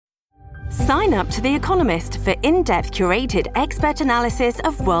Sign up to The Economist for in-depth curated expert analysis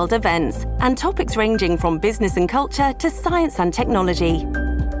of world events and topics ranging from business and culture to science and technology.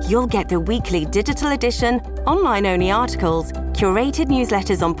 You'll get the weekly digital edition, online-only articles, curated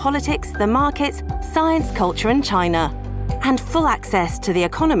newsletters on politics, the markets, science, culture and China, and full access to The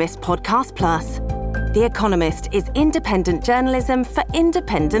Economist Podcast Plus. The Economist is independent journalism for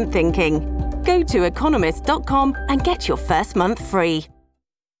independent thinking. Go to economist.com and get your first month free.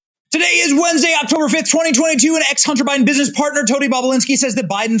 Today is Wednesday, October 5th, 2022, and ex-Hunter Biden business partner Tony Bobulinski says that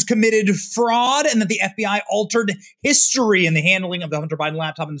Biden's committed fraud and that the FBI altered history in the handling of the Hunter Biden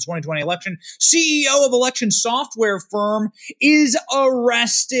laptop in the 2020 election. CEO of election software firm is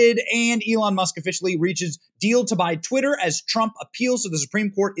arrested, and Elon Musk officially reaches deal to buy Twitter as Trump appeals to the Supreme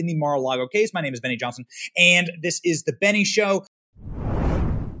Court in the Mar-a-Lago case. My name is Benny Johnson, and this is The Benny Show.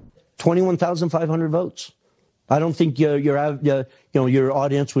 21,500 votes. I don't think your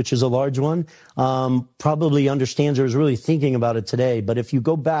audience, which is a large one, probably understands or is really thinking about it today. But if you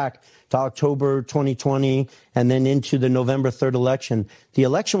go back to October 2020 and then into the November 3rd election, the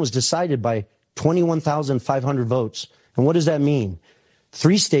election was decided by 21,500 votes. And what does that mean?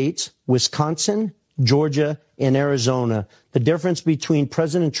 3 states, Wisconsin, Georgia, and Arizona. The difference between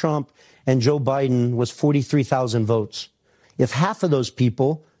President Trump and Joe Biden was 43,000 votes. If half of those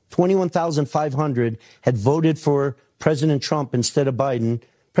people, 21,500, had voted for President Trump instead of Biden,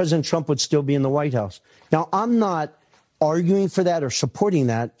 President Trump would still be in the White House. Now, I'm not arguing for that or supporting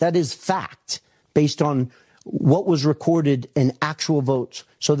that. That is fact based on what was recorded in actual votes.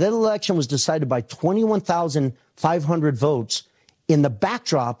 So that election was decided by 21,500 votes in the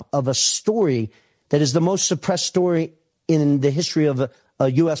backdrop of a story that is the most suppressed story in the history of a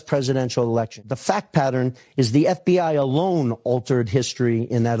U.S. presidential election. The fact pattern is the FBI alone altered history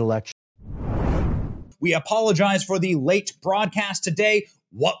in that election. We apologize for the late broadcast today.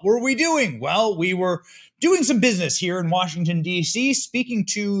 What were we doing? Well, we were doing some business here in Washington, D.C., speaking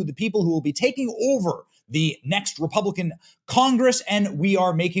to the people who will be taking over the next Republican Congress, and we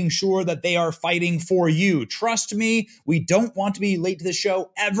are making sure that they are fighting for you. Trust me, we don't want to be late to the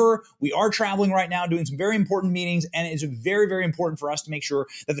show ever. We are traveling right now, doing some very important meetings, and it is very, very important for us to make sure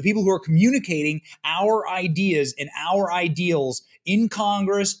that the people who are communicating our ideas and our ideals in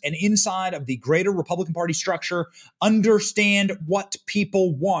Congress and inside of the greater Republican Party structure understand what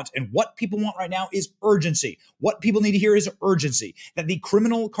people want. And what people want right now is urgency. What people need to hear is urgency, that the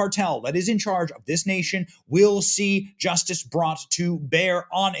criminal cartel that is in charge of this nation will see justice brought to bear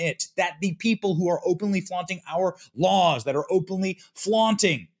on it, that the people who are openly flaunting our laws, that are openly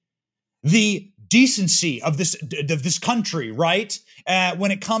flaunting the decency of this country, right? When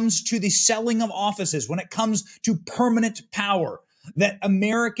it comes to the selling of offices, when it comes to permanent power, that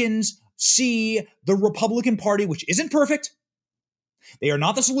Americans see the Republican Party, which isn't perfect. They are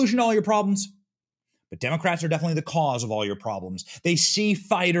not the solution to all your problems. But Democrats are definitely the cause of all your problems. They see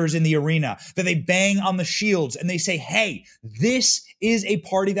fighters in the arena, that they bang on the shields, and they say, hey, this is a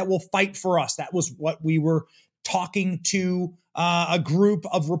party that will fight for us. That was what we were talking to a group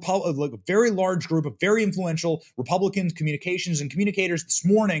of a very large group of very influential Republican communications and communicators this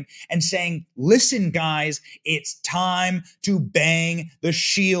morning, and saying, listen, guys, it's time to bang the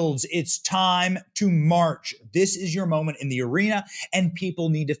shields. It's time to march. This is your moment in the arena, and people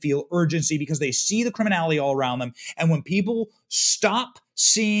need to feel urgency because they see the criminality all around them. And when people stop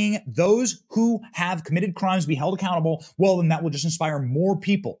seeing those who have committed crimes be held accountable, well, then that will just inspire more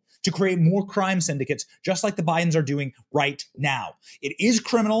people to create more crime syndicates, just like the Bidens are doing right now. It is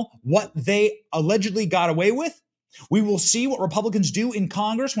criminal what they allegedly got away with. We will see what Republicans do in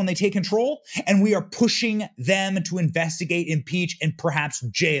Congress when they take control, and we are pushing them to investigate, impeach, and perhaps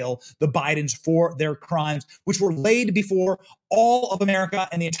jail the Bidens for their crimes, which were laid before all of America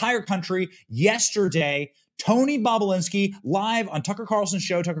and the entire country yesterday. Tony Bobulinski live on Tucker Carlson's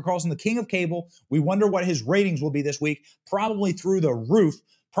show, Tucker Carlson, the king of cable. We wonder what his ratings will be this week, probably through the roof.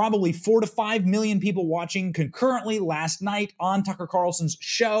 Probably 4 to 5 million people watching concurrently last night on Tucker Carlson's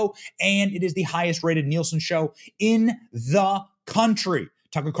show, and it is the highest rated Nielsen show in the country.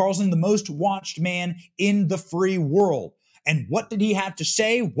 Tucker Carlson, the most watched man in the free world. And what did he have to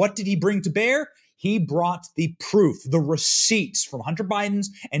say? What did he bring to bear? He brought the proof, the receipts from Hunter Biden's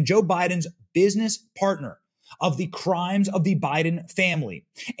and Joe Biden's business partner of the crimes of the Biden family.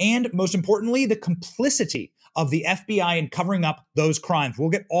 And most importantly, the complicity of the FBI in covering up those crimes. We'll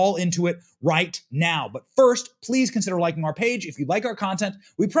get all into it right now. But first, please consider liking our page. If you like our content,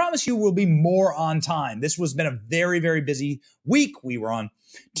 we promise you we'll be more on time. This has been a very, very busy week. We were on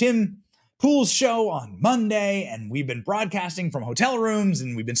Tim Pools show on Monday, and we've been broadcasting from hotel rooms,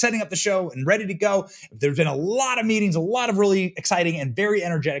 and we've been setting up the show and ready to go. There's been a lot of meetings, a lot of really exciting and very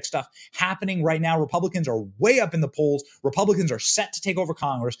energetic stuff happening right now. Republicans are way up in the polls. Republicans are set to take over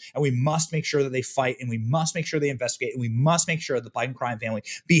Congress, and we must make sure that they fight, and we must make sure they investigate, and we must make sure that the Biden crime family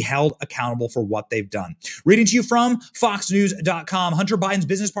be held accountable for what they've done. Reading to you from FoxNews.com, Hunter Biden's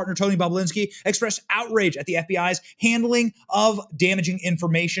business partner, Tony Bobulinski, expressed outrage at the FBI's handling of damaging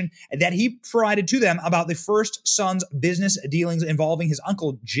information that he provided to them about the first son's business dealings involving his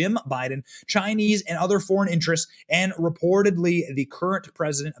uncle, Jim Biden, Chinese and other foreign interests, and reportedly the current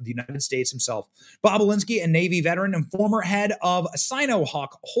president of the United States himself. Bobulinski, a Navy veteran and former head of Sinohawk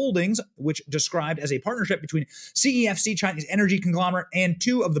Holdings, which described as a partnership between CEFC, Chinese energy conglomerate, and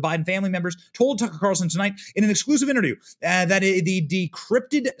two of the Biden family members, told Tucker Carlson tonight in an exclusive interview that the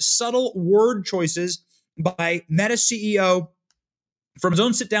decrypted subtle word choices by Meta CEO from his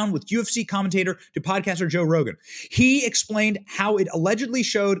own sit-down with UFC commentator to podcaster Joe Rogan. He explained how it allegedly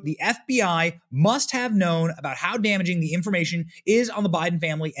showed the FBI must have known about how damaging the information is on the Biden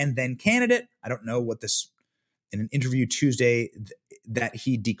family and then candidate. I don't know what this, in an interview Tuesday, that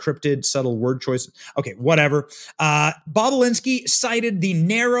he decrypted subtle word choices. Okay, whatever. Bobulinski cited the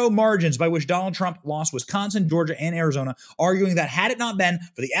narrow margins by which Donald Trump lost Wisconsin, Georgia, and Arizona, arguing that had it not been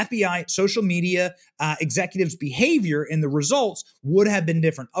for the FBI, social media executives' behavior in the results would have been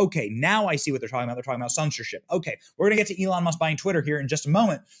different. Okay, now I see what they're talking about. They're talking about censorship. Okay, we're going to get to Elon Musk buying Twitter here in just a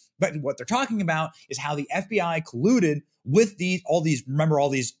moment. But what they're talking about is how the FBI colluded with all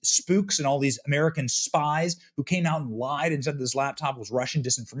these spooks and all these American spies who came out and lied and said this laptop was Russian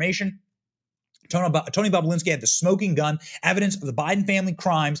disinformation. Tony Bobulinski had the smoking gun, evidence of the Biden family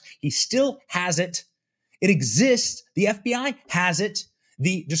crimes. He still has it. It exists. The FBI has it.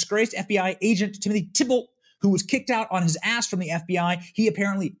 The disgraced FBI agent, Timothy Thibault, who was kicked out on his ass from the FBI, he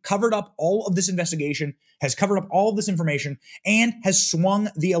apparently covered up all of this investigation, has covered up all of this information, and has swung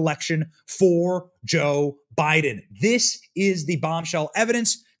the election for Joe Biden. This is the bombshell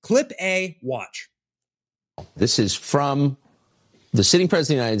evidence. Clip A, watch. This is from the sitting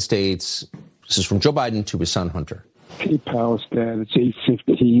president of the United States. This is from Joe Biden to his son, Hunter. Hey, pals, Dad, it's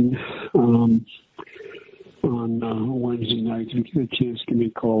 8:15 on Wednesday night. If you get a chance, give me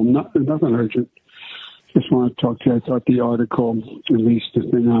a call. Nothing urgent. Just want to talk to you. I thought the article, at least the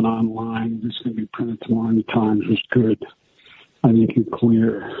thing online, it's going to be printed tomorrow in the Times, was good. I think it's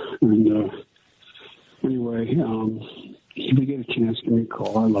clear. And anyway, if you get a chance, give me a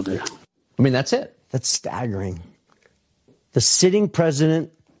call. I love you. I mean, that's it. That's staggering. The sitting president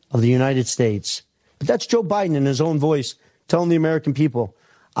of the United States, but that's Joe Biden in his own voice telling the American people,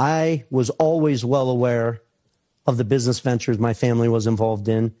 I was always well aware of the business ventures my family was involved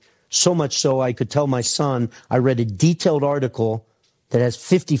in. So much so I could tell my son I read a detailed article that has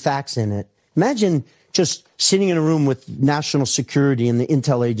 50 facts in it. Imagine just sitting in a room with national security and the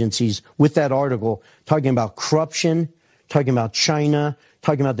intel agencies with that article, talking about corruption, talking about China,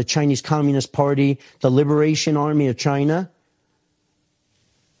 talking about the Chinese Communist Party, the Liberation Army of China.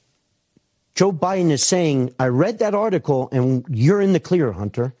 Joe Biden is saying, I read that article and you're in the clear,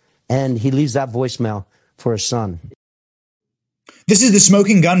 Hunter. And he leaves that voicemail for his son. This is the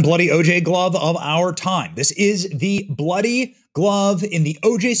smoking gun, bloody OJ glove of our time. This is the bloody glove in the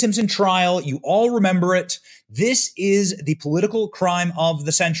OJ Simpson trial. You all remember it. This is the political crime of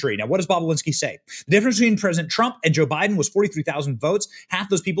the century. Now, what does Bobulinski say? The difference between President Trump and Joe Biden was 43,000 votes. Half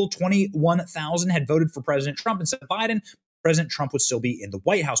those people, 21,000, had voted for President Trump instead of Biden. President Trump would still be in the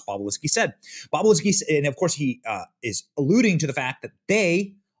White House, Bobulinski said. Bobulinski, and of course, he is alluding to the fact that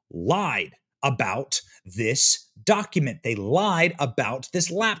they lied about this document. They lied about this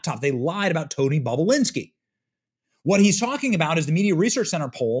laptop. They lied about Tony Bobulinski. What he's talking about is the Media Research Center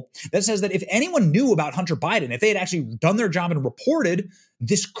poll that says that if anyone knew about Hunter Biden, if they had actually done their job and reported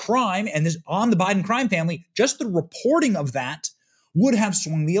this crime and this on the Biden crime family, just the reporting of that would have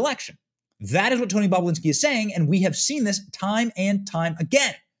swung the election. That is what Tony Bobulinski is saying, and we have seen this time and time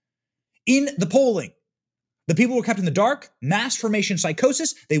again in the polling. The people were kept in the dark, mass formation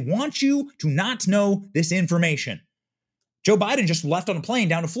psychosis. They want you to not know this information. Joe Biden just left on a plane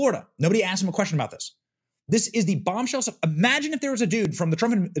down to Florida. Nobody asked him a question about this. This is the bombshell stuff. Imagine if there was a dude from the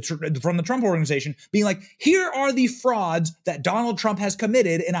Trump organization being like, here are the frauds that Donald Trump has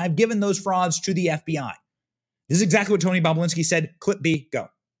committed, and I've given those frauds to the FBI. This is exactly what Tony Bobulinski said. Clip B, go.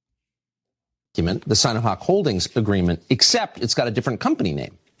 The Sinohawk Holdings agreement, except it's got a different company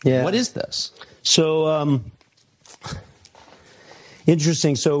name. Yeah. What is this? So,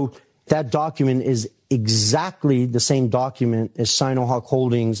 interesting. So that document is exactly the same document as Sinohawk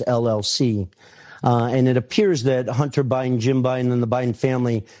Holdings, LLC. And it appears that Hunter Biden, Jim Biden, and the Biden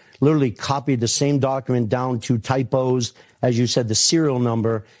family literally copied the same document down to typos, as you said, the serial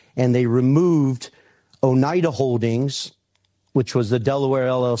number, and they removed Oneida Holdings, which was the Delaware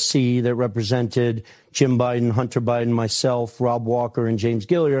LLC that represented Jim Biden, Hunter Biden, myself, Rob Walker, and James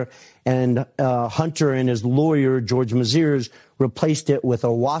Gilliar. And Hunter and his lawyer, George Maziers, replaced it with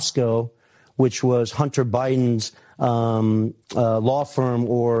Owasco, which was Hunter Biden's law firm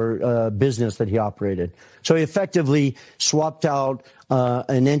or business that he operated. So he effectively swapped out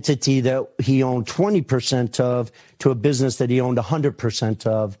an entity that he owned 20% of to a business that he owned 100%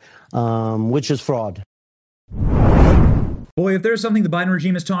 of, which is fraud. Boy, if there's something the Biden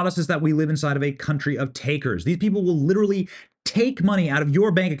regime has taught us, is that we live inside of a country of takers. These people will literally take money out of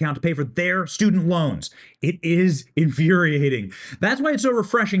your bank account to pay for their student loans. It is infuriating. That's why it's so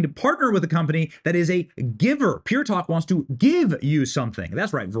refreshing to partner with a company that is a giver. Pure Talk wants to give you something.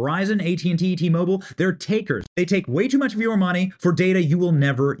 That's right. Verizon, AT&T, T-Mobile, they're takers. They take way too much of your money for data you will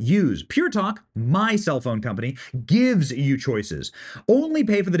never use. Pure Talk, my cell phone company, gives you choices. Only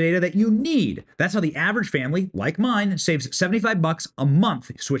pay for the data that you need. That's how the average family, like mine, saves $75 a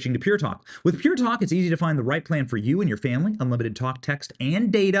month switching to Pure Talk. With Pure Talk, it's easy to find the right plan for you and your family. Unlimited talk, text,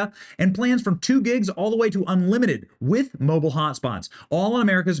 and data, and plans from 2 gigs all the way to unlimited with mobile hotspots, all on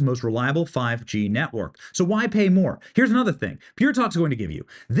America's most reliable 5G network. So why pay more? Here's another thing Pure Talk's going to give you.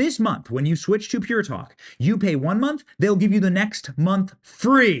 This month, when you switch to Pure Talk, you pay 1 month, they'll give you the next month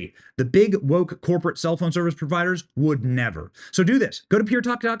free. The big woke corporate cell phone service providers would never. So do this. Go to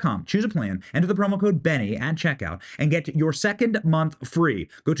puretalk.com, choose a plan, enter the promo code Benny at checkout, and get your second month free.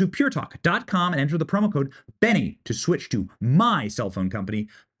 Go to puretalk.com and enter the promo code Benny to switch to my cell phone company,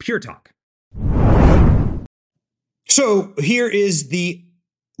 Pure Talk. So here is the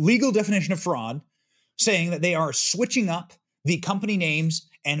legal definition of fraud, saying that they are switching up the company names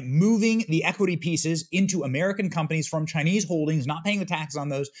and moving the equity pieces into American companies from Chinese holdings, not paying the taxes on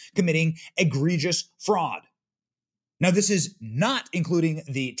those, committing egregious fraud. Now, this is not including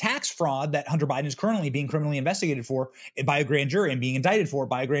the tax fraud that Hunter Biden is currently being criminally investigated for by a grand jury and being indicted for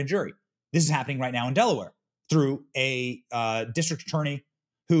by a grand jury. This is happening right now in Delaware through a district attorney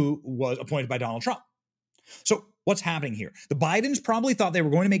who was appointed by Donald Trump. So what's happening here? The Bidens probably thought they were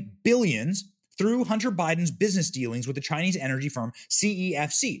going to make billions through Hunter Biden's business dealings with the Chinese energy firm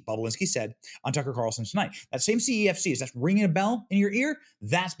CEFC, Bobulinski said on Tucker Carlson tonight. That same CEFC, is that ringing a bell in your ear?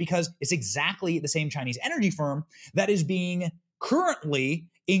 That's because it's exactly the same Chinese energy firm that is being currently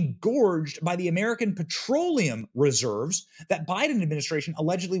engorged by the American petroleum reserves that Biden administration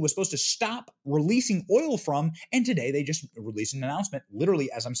allegedly was supposed to stop releasing oil from. And today they just released an announcement, literally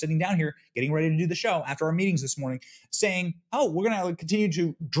as I'm sitting down here getting ready to do the show after our meetings this morning, saying, oh, we're going to continue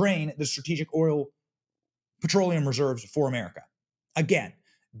to drain the strategic oil petroleum reserves for America. Again,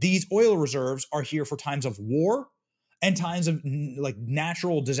 these oil reserves are here for times of war and times of like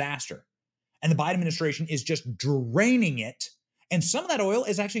natural disaster. And the Biden administration is just draining it. And some of that oil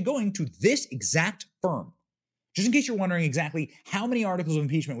is actually going to this exact firm. Just in case you're wondering exactly how many articles of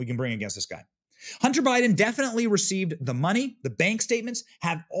impeachment we can bring against this guy. Hunter Biden definitely received the money. The bank statements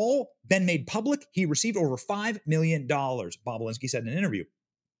have all been made public. He received over $5 million, Bobulinski said in an interview.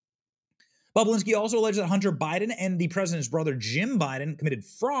 Bobulinski also alleged that Hunter Biden and the president's brother Jim Biden committed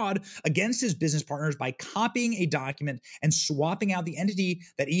fraud against his business partners by copying a document and swapping out the entity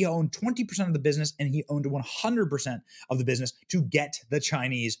that he owned 20% of the business and he owned 100% of the business to get the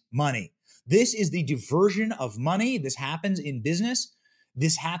Chinese money. This is the diversion of money. This happens in business.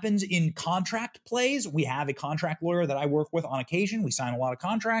 This happens in contract plays. We have a contract lawyer that I work with on occasion. We sign a lot of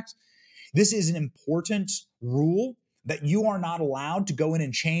contracts. This is an important rule that you are not allowed to go in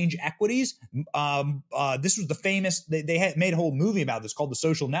and change equities. This was the famous, they had made a whole movie about this called The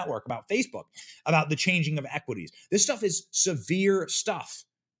Social Network, about Facebook, about the changing of equities. This stuff is severe stuff.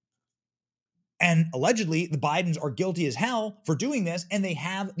 And allegedly, the Bidens are guilty as hell for doing this, and they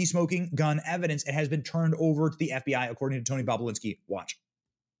have the smoking gun evidence. It has been turned over to the FBI, according to Tony Bobulinski. Watch.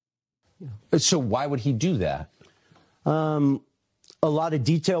 So why would he do that? A lot of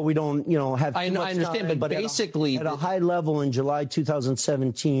detail we don't, have. I understand, time, but basically, at a high level in July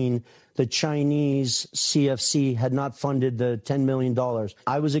 2017, the Chinese CFC had not funded the $10 million.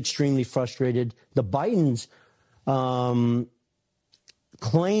 I was extremely frustrated. The Bidens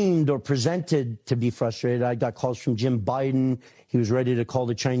claimed or presented to be frustrated. I got calls from Jim Biden. He was ready to call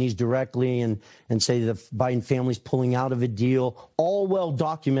the Chinese directly and say the Biden family's pulling out of a deal, all well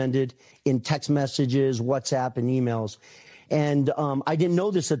documented in text messages, WhatsApp, and emails. And I didn't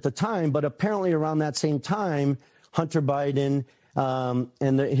know this at the time, but apparently around that same time, Hunter Biden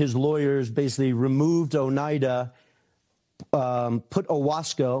and his lawyers basically removed Oneida, put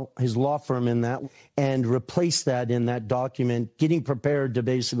Owasco, his law firm, in that and replace that in that document, getting prepared to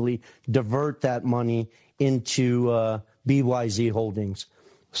basically divert that money into BYZ Holdings.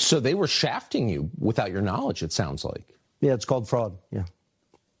 So they were shafting you without your knowledge, it sounds like. Yeah, it's called fraud. Yeah.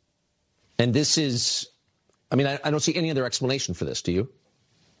 And this is, I mean, I don't see any other explanation for this, do you?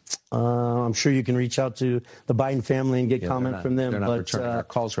 I'm sure you can reach out to the Biden family and get comment from them. They're not returning our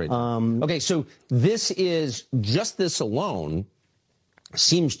calls right now. Okay, so this is, just this alone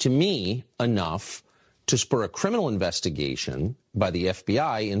seems to me enough to spur a criminal investigation by the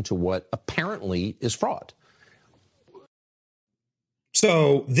FBI into what apparently is fraud.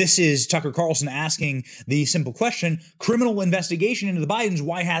 So this is Tucker Carlson asking the simple question, criminal investigation into the Bidens,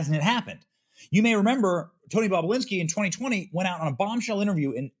 why hasn't it happened? You may remember Tony Bobulinski in 2020 went out on a bombshell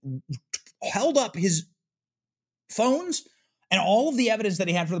interview and held up his phones and all of the evidence that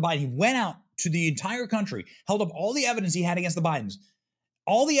he had for the Biden. He went out to the entire country, held up all the evidence he had against the Bidens,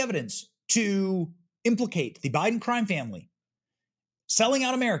 all the evidence to implicate the Biden crime family, selling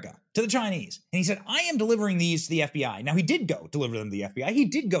out America to the Chinese. And he said, I am delivering these to the FBI. Now, he did go deliver them to the FBI. He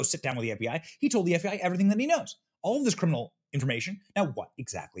did go sit down with the FBI. He told the FBI everything that he knows, all of this criminal information. Now, what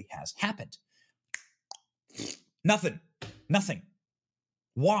exactly has happened? Nothing.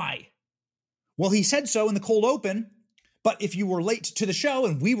 Why? Well, he said so in the cold open, but if you were late to the show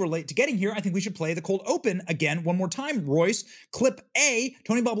and we were late to getting here, I think we should play the cold open again one more time, Royce. Clip A,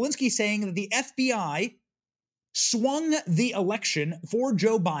 Tony Bobulinski saying that the FBI swung the election for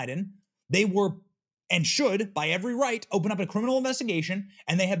Joe Biden. They were and should, by every right, open up a criminal investigation,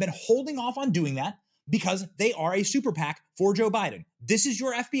 and they have been holding off on doing that because they are a super PAC for Joe Biden. This is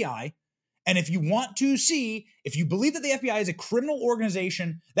your FBI. And if you want to see, if you believe that the FBI is a criminal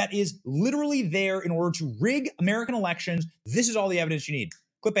organization that is literally there in order to rig American elections, this is all the evidence you need.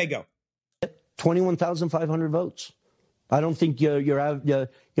 Clip A, go. 21,500 votes. I don't think your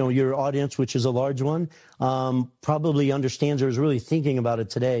audience, which is a large one, probably understands or is really thinking about it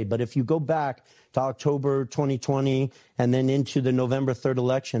today. But if you go back to October 2020 and then into the November 3rd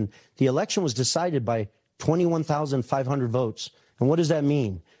election, the election was decided by 21,500 votes. And what does that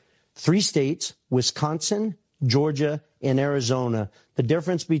mean? 3 states, Wisconsin, Georgia, and Arizona. The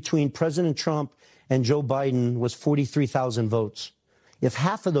difference between President Trump and Joe Biden was 43,000 votes. If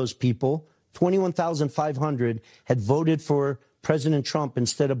half of those people, 21,500, had voted for President Trump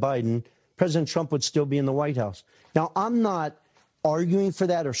instead of Biden, President Trump would still be in the White House. Now, I'm not arguing for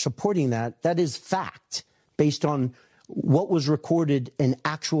that or supporting that. That is fact based on what was recorded in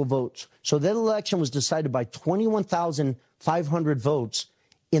actual votes. So that election was decided by 21,500 votes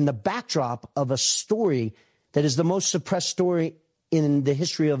in the backdrop of a story that is the most suppressed story in the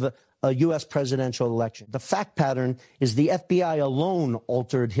history of a U.S. presidential election. The fact pattern is the FBI alone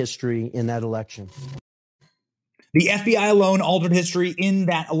altered history in that election. The FBI alone altered history in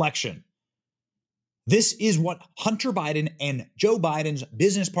that election. This is what Hunter Biden and Joe Biden's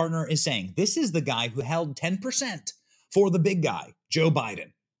business partner is saying. This is the guy who held 10% for the big guy, Joe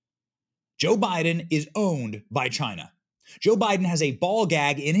Biden. Joe Biden is owned by China. Joe Biden has a ball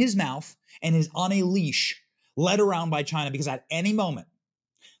gag in his mouth and is on a leash led around by China because at any moment,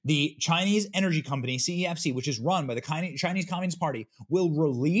 the Chinese energy company, CEFC, which is run by the Chinese Communist Party, will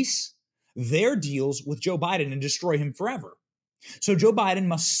release their deals with Joe Biden and destroy him forever. So Joe Biden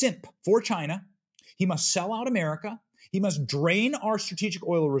must simp for China. He must sell out America. He must drain our strategic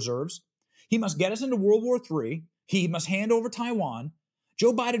oil reserves. He must get us into World War III. He must hand over Taiwan.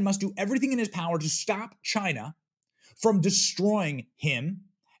 Joe Biden must do everything in his power to stop China from destroying him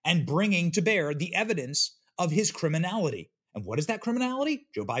and bringing to bear the evidence of his criminality. And what is that criminality?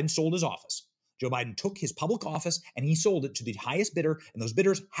 Joe Biden sold his office. Joe Biden took his public office and he sold it to the highest bidder, and those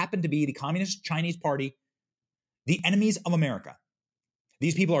bidders happened to be the Communist Chinese Party, the enemies of America.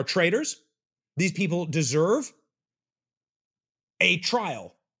 These people are traitors. These people deserve a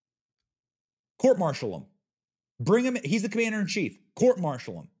trial. Court-martial them. Bring him. He's the commander-in-chief.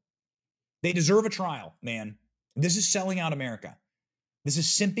 Court-martial him. They deserve a trial, man. This is selling out America. This is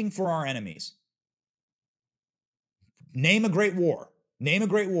simping for our enemies. Name a great war. Name a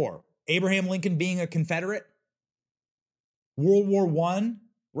great war. Abraham Lincoln being a Confederate. World War I,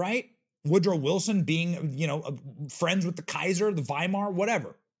 right? Woodrow Wilson being, friends with the Kaiser, the Weimar,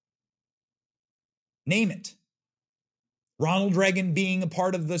 whatever. Name it. Ronald Reagan being a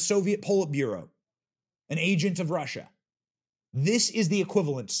part of the Soviet Politburo, an agent of Russia. This is the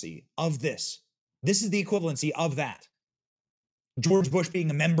equivalency of this. This is the equivalency of that. George Bush being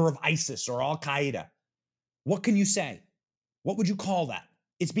a member of ISIS or Al-Qaeda. What can you say? What would you call that?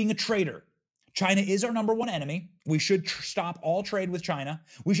 It's being a traitor. China is our number one enemy. We should stop all trade with China.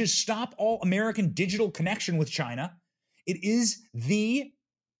 We should stop all American digital connection with China. It is the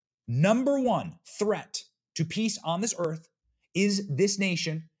number one threat to peace on this earth is this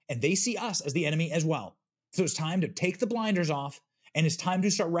nation, and they see us as the enemy as well. So it's time to take the blinders off, and it's time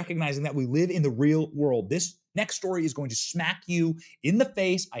to start recognizing that we live in the real world. This next story is going to smack you in the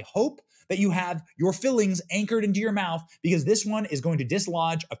face. I hope that you have your fillings anchored into your mouth, because this one is going to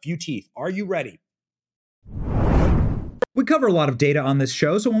dislodge a few teeth. Are you ready? We cover a lot of data on this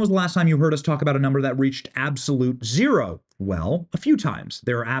show, so when was the last time you heard us talk about a number that reached absolute zero? Well, a few times.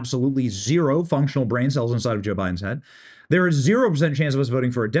 There are absolutely zero functional brain cells inside of Joe Biden's head. There is 0% chance of us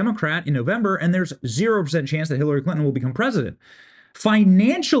voting for a Democrat in November, and there's 0% chance that Hillary Clinton will become president.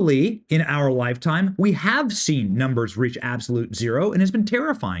 Financially, in our lifetime, we have seen numbers reach absolute zero, and it's been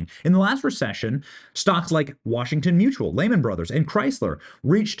terrifying. In the last recession, stocks like Washington Mutual, Lehman Brothers, and Chrysler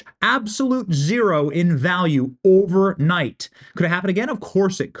reached absolute zero in value overnight. Could it happen again? Of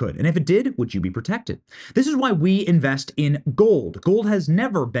course it could. And if it did, would you be protected? This is why we invest in gold. Gold has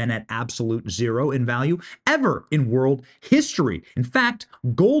never been at absolute zero in value ever in world history. In fact,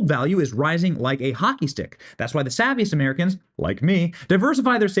 gold value is rising like a hockey stick. That's why the savviest Americans, like me,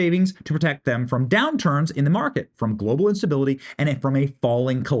 diversify their savings to protect them from downturns in the market, from global instability, and from a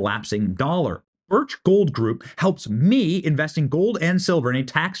falling, collapsing dollar. Birch Gold Group helps me invest in gold and silver in a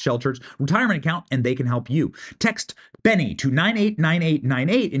tax-sheltered retirement account, and they can help you. Text Benny to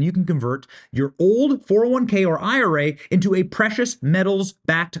 989898, and you can convert your old 401k or IRA into a precious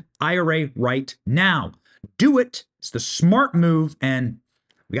metals-backed IRA right now. Do it. It's the smart move, and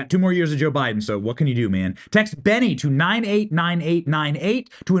we got 2 more years of Joe Biden, so what can you do, man? Text Benny to 989898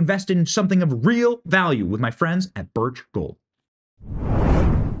 to invest in something of real value with my friends at Birch Gold.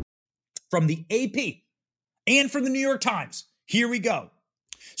 From the AP and from the New York Times, here we go.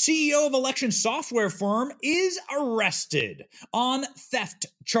 CEO of election software firm is arrested on theft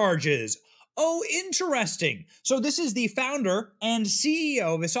charges. Oh, interesting. So this is the founder and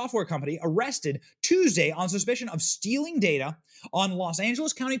CEO of a software company arrested Tuesday on suspicion of stealing data on Los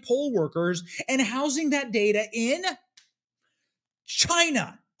Angeles County poll workers and housing that data in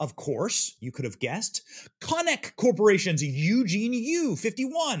China. Of course, you could have guessed. Konek Corporation's Eugene Yu,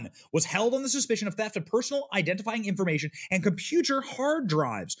 51, was held on the suspicion of theft of personal identifying information and computer hard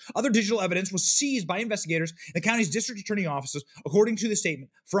drives. Other digital evidence was seized by investigators in the county's district attorney offices, according to the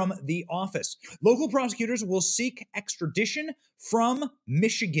statement from the office. Local prosecutors will seek extradition from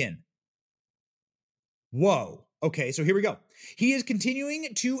Michigan. Whoa. Okay, so here we go. He is continuing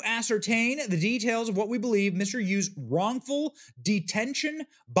to ascertain the details of what we believe Mr. Yu's wrongful detention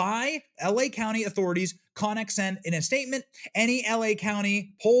by LA County authorities. Konek sent in a statement, any LA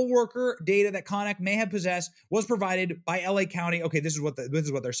County poll worker data that Konek may have possessed was provided by LA County. Okay, this is what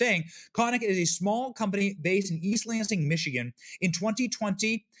they're saying. Konek is a small company based in East Lansing, Michigan. In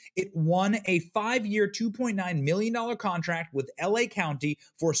 2020, it won a 5-year, $2.9 million contract with LA County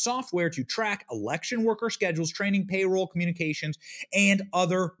for software to track election worker schedules, training, payroll, communications, and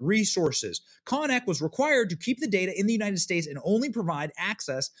other resources. Konek was required to keep the data in the United States and only provide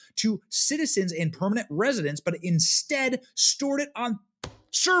access to citizens and permanent residents, but instead stored it on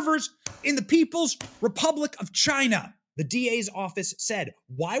servers in the People's Republic of China. The DA's office said,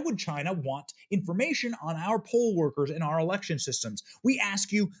 why would China want information on our poll workers and our election systems? We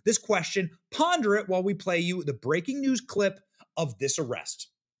ask you this question. Ponder it while we play you the breaking news clip of this arrest.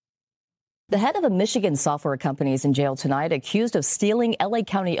 The head of a Michigan software company is in jail tonight, accused of stealing LA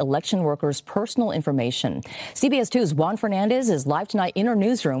County election workers' personal information. CBS 2's Juan Fernandez is live tonight in our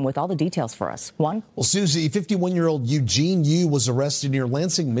newsroom with all the details for us. Juan? Well, Susie, 51-year-old Eugene Yu was arrested near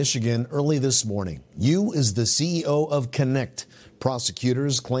Lansing, Michigan early this morning. Yu is the CEO of Connect.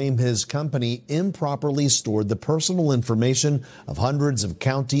 Prosecutors claim his company improperly stored the personal information of hundreds of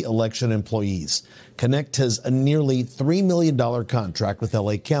county election employees. Connect has a nearly $3 million contract with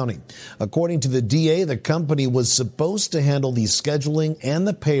LA County. According to the DA, the company was supposed to handle the scheduling and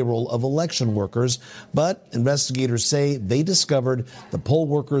the payroll of election workers, but investigators say they discovered the poll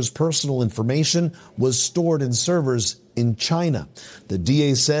workers' personal information was stored in servers in China. The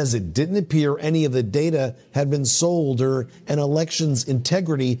DA says it didn't appear any of the data had been sold or an election's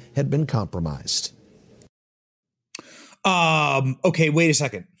integrity had been compromised. Okay, wait a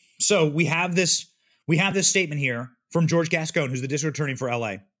second. So we have this statement here from George Gascon, who's the district attorney for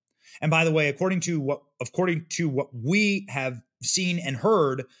LA. And by the way, according to what we have seen and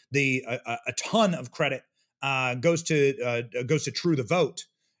heard, a ton of credit goes to True the Vote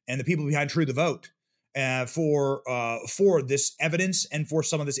and the people behind True the Vote for this evidence and for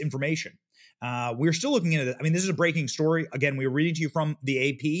some of this information. We're still looking into it. I mean, this is a breaking story. Again, we were reading to you from the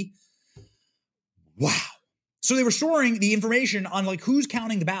AP. Wow. So they were storing the information on like who's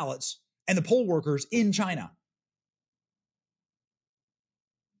counting the ballots and the poll workers in China.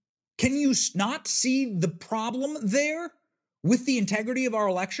 Can you not see the problem there with the integrity of our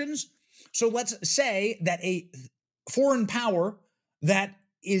elections? So let's say that a foreign power that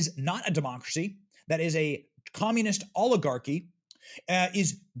is not a democracy, that is a communist oligarchy,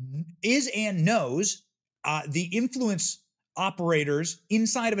 is and knows the influence operators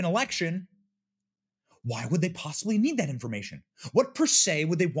inside of an election. Why would they possibly need that information? What per se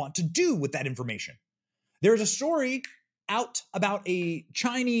would they want to do with that information? There's a story out about a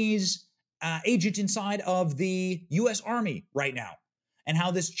Chinese agent inside of the U.S. Army right now, and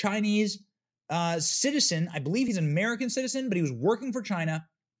how this Chinese citizen, I believe he's an American citizen, but he was working for China,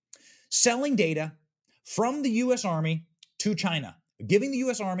 selling data from the U.S. Army to China, giving the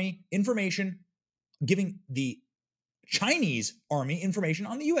U.S. Army information, giving the Chinese Army information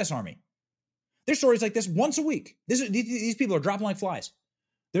on the U.S. Army. There's stories like this once a week. These people are dropping like flies.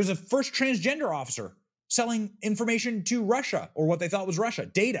 There's a first transgender officer selling information to Russia, or what they thought was Russia,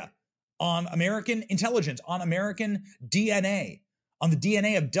 data on American intelligence, on American DNA, on the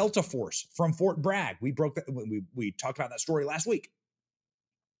DNA of Delta Force from Fort Bragg. We talked about that story last week.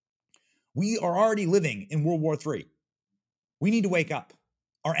 We are already living in World War III. We need to wake up.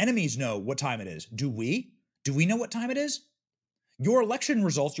 Our enemies know what time it is. Do we? Do we know what time it is? Your election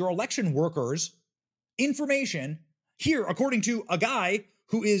results, your election workers' information here, according to a guy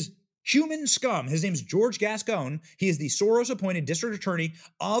who is human scum. His name's George Gascon. He is the Soros-appointed district attorney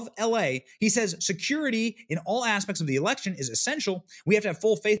of LA. He says security in all aspects of the election is essential. We have to have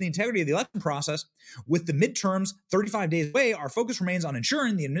full faith in the integrity of the election process. With the midterms 35 days away, our focus remains on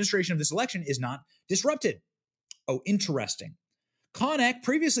ensuring the administration of this election is not disrupted. Oh, interesting. Connick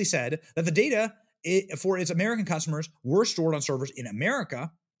previously said that the data for its American customers were stored on servers in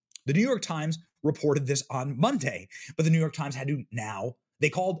America. The New York Times reported this on Monday, but the New York Times had to now, they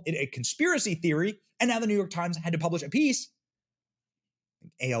called it a conspiracy theory, and now the New York Times had to publish a piece.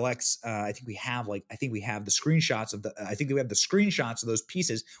 ALX, I think we have the screenshots of those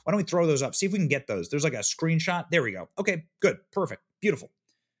pieces. Why don't we throw those up? See if we can get those. There's like a screenshot. There we go. Okay, good, perfect, beautiful.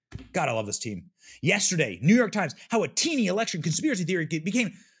 God, I love this team. Yesterday, New York Times, how a teeny election conspiracy theory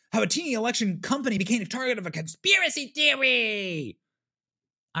how a teeny election company became a target of a conspiracy theory.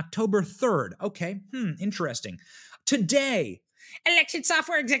 October 3rd. Okay, interesting. Today, election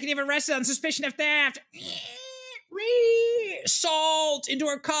software executive arrested on suspicion of theft. Salt into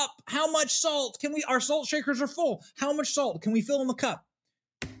our cup. How much salt can we, our salt shakers are full. How much salt can we fill in the cup?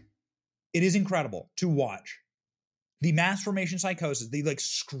 It is incredible to watch the mass formation psychosis, the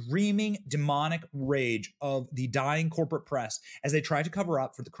screaming demonic rage of the dying corporate press as they try to cover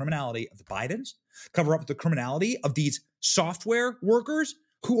up for the criminality of the Bidens, cover up the criminality of these software workers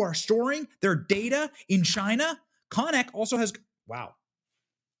who are storing their data in China. Connick also has, wow.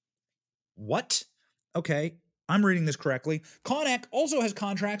 What? Okay, I'm reading this correctly. Connick also has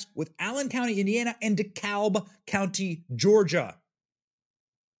contracts with Allen County, Indiana, and DeKalb County, Georgia.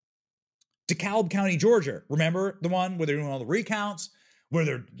 DeKalb County, Georgia. Remember the one where they're doing all the recounts, where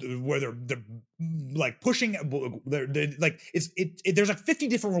they're like pushing, there's like 50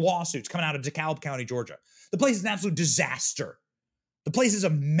 different lawsuits coming out of DeKalb County, Georgia. The place is an absolute disaster. The place is a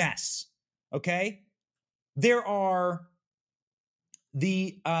mess. Okay, there are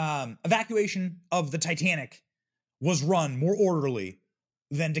the evacuation of the Titanic was run more orderly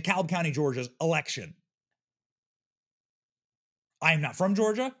than DeKalb County, Georgia's election. I am not from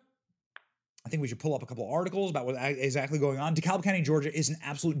Georgia. I think we should pull up a couple of articles about what exactly going on. DeKalb County, Georgia is an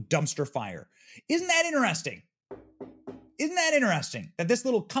absolute dumpster fire. Isn't that interesting? Isn't that interesting that this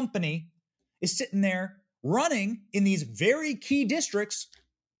little company is sitting there running in these very key districts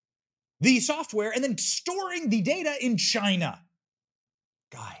the software and then storing the data in China?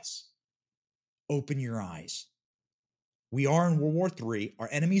 Guys, open your eyes. We are in World War III. Our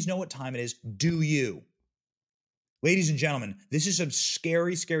enemies know what time it is. Do you? Ladies and gentlemen, this is some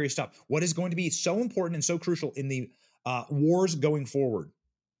scary, scary stuff. What is going to be so important and so crucial in the wars going forward,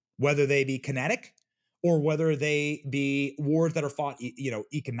 whether they be kinetic or whether they be wars that are fought,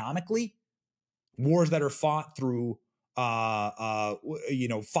 economically, wars that are fought through,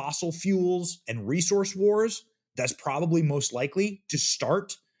 fossil fuels and resource wars. That's probably most likely to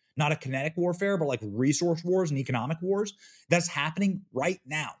start, not a kinetic warfare, but like resource wars and economic wars. That's happening right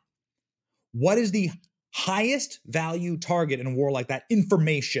now. What is the highest value target in a war like that?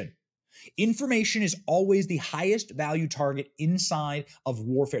 Information. Information is always the highest value target inside of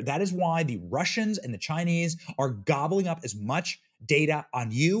warfare. That is why the Russians and the Chinese are gobbling up as much data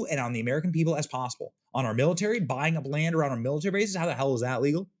on you and on the American people as possible. On our military, buying up land around our military bases. How the hell is that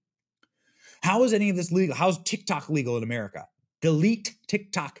legal? How is any of this legal? How is TikTok legal in America? Delete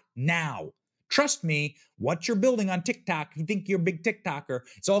TikTok now. Trust me, what you're building on TikTok, you think you're a big TikToker,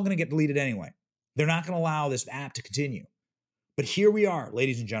 it's all going to get deleted anyway. They're not going to allow this app to continue. But here we are,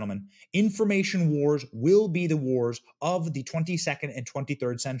 ladies and gentlemen. Information wars will be the wars of the 22nd and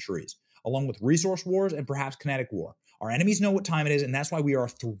 23rd centuries, along with resource wars and perhaps kinetic war. Our enemies know what time it is, and that's why we are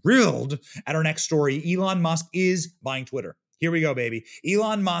thrilled at our next story. Elon Musk is buying Twitter. Here we go, baby.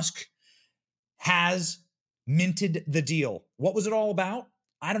 Elon Musk has minted the deal. What was it all about?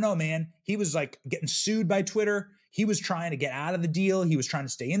 I don't know, man. He was like getting sued by Twitter. He was trying to get out of the deal. He was trying to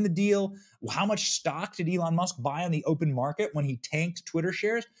stay in the deal. How much stock did Elon Musk buy on the open market when he tanked Twitter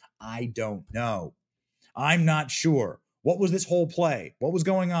shares? I don't know. I'm not sure. What was this whole play? What was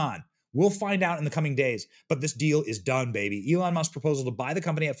going on? We'll find out in the coming days, but this deal is done, baby. Elon Musk's proposal to buy the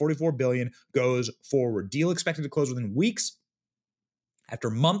company at $44 billion goes forward. Deal expected to close within weeks after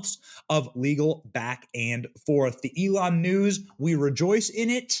months of legal back and forth. The Elon news, we rejoice in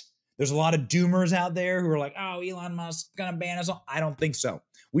it. There's a lot of doomers out there who are like, oh, Elon Musk's going to ban us all. I don't think so.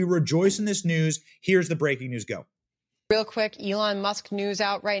 We rejoice in this news. Here's the breaking news. Go. Real quick, Elon Musk news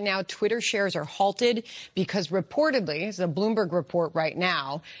out right now. Twitter shares are halted because reportedly, it's a Bloomberg report right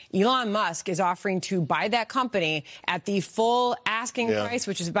now, Elon Musk is offering to buy that company at the full asking price,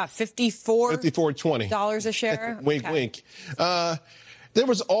 which is about $54.20 a share. Wink, wink. There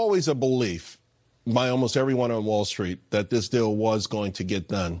was always a belief by almost everyone on Wall Street that this deal was going to get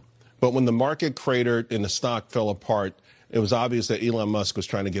done. But when the market cratered and the stock fell apart, it was obvious that Elon Musk was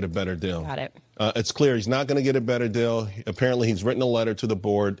trying to get a better deal. Got it. It's clear he's not going to get a better deal. Apparently, he's written a letter to the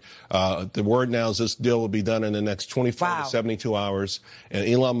board. The word now is this deal will be done in the next 24 to 72 hours, and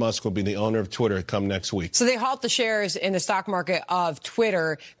Elon Musk will be the owner of Twitter come next week. So they halt the shares in the stock market of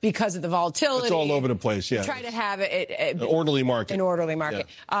Twitter because of the volatility. It's all over the place, yeah. Try to have an orderly market. An orderly market.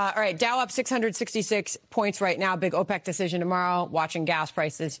 Yeah. All right, Dow up 666 points right now. Big OPEC decision tomorrow. Watching gas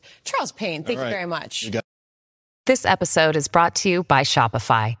prices. Charles Payne, thank you very much. This episode is brought to you by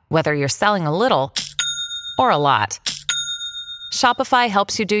Shopify. Whether you're selling a little or a lot, Shopify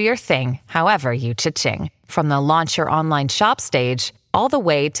helps you do your thing, however you cha-ching. From the launch your online shop stage, all the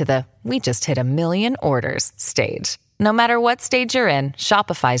way to the we just hit 1 million orders stage. No matter what stage you're in,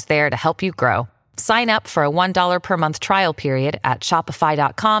 Shopify's there to help you grow. Sign up for a $1 per month trial period at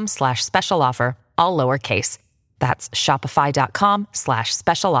shopify.com/special offer, all lowercase. That's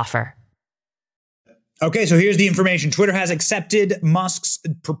shopify.com/special offer. Okay, so here's the information. Twitter has accepted Musk's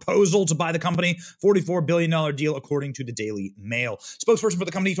proposal to buy the company, $44 billion deal, according to the Daily Mail. Spokesperson for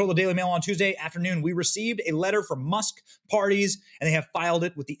the company told the Daily Mail on Tuesday afternoon, we received a letter from Musk parties, and they have filed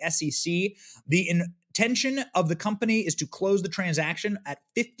it with the SEC. The intention of the company is to close the transaction at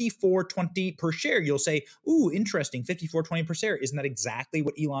 $54.20 per share. You'll say, ooh, interesting, $54.20 per share. Isn't that exactly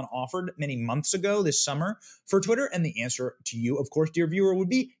what Elon offered many months ago this summer for Twitter? And the answer to you, of course, dear viewer, would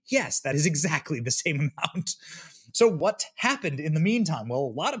be yes, that is exactly the same amount. So what happened in the meantime? Well,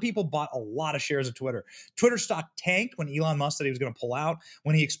 a lot of people bought a lot of shares of Twitter. Twitter stock tanked when Elon Musk said he was going to pull out,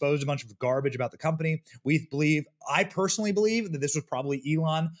 when he exposed a bunch of garbage about the company. I personally believe that this was probably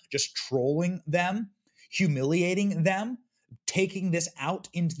Elon just trolling them, humiliating them, taking this out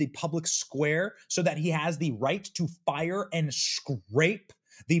into the public square so that he has the right to fire and scrape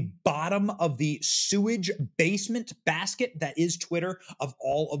the bottom of the sewage basement basket that is Twitter of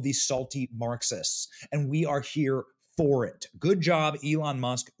all of these salty Marxists. And we are here for it. Good job, Elon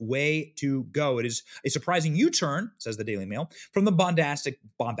Musk. Way to go. It is a surprising U-turn, says the Daily Mail, from the bombastic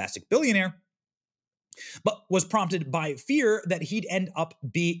billionaire, but was prompted by fear that he'd end up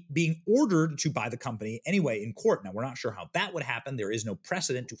being ordered to buy the company anyway in court. Now, we're not sure how that would happen. There is no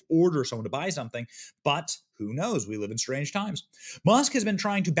precedent to order someone to buy something, but who knows? We live in strange times. Musk has been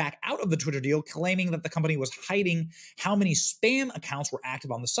trying to back out of the Twitter deal, claiming that the company was hiding how many spam accounts were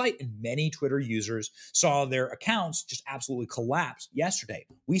active on the site, and many Twitter users saw their accounts just absolutely collapse yesterday.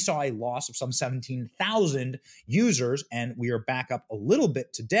 We saw a loss of some 17,000 users, and we are back up a little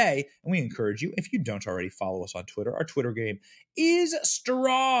bit today, and we encourage you, if you don't already follow us on Twitter, our Twitter game is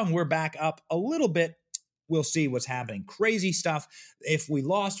strong. We're back up a little bit. We'll see what's happening. Crazy stuff. If we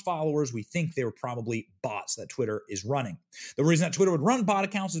lost followers, we think they were probably bots that Twitter is running. The reason that Twitter would run bot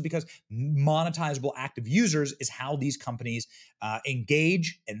accounts is because monetizable active users is how these companies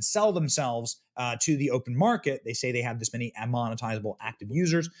engage and sell themselves to the open market. They say they have this many monetizable active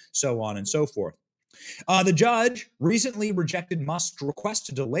users, so on and so forth. The judge recently rejected Musk's request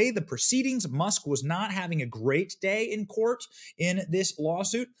to delay the proceedings. Musk was not having a great day in court in this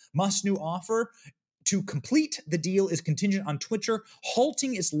lawsuit. Musk's new offer to complete the deal is contingent on Twitter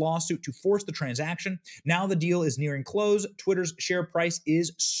halting its lawsuit to force the transaction. Now the deal is nearing close. Twitter's share price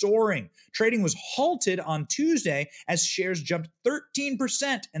is soaring. Trading was halted on Tuesday as shares jumped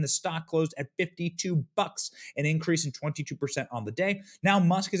 13% and the stock closed at $52, an increase in 22% on the day. Now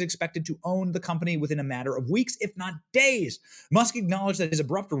Musk is expected to own the company within a matter of weeks, if not days. Musk acknowledged that his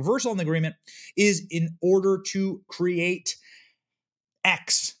abrupt reversal on the agreement is in order to create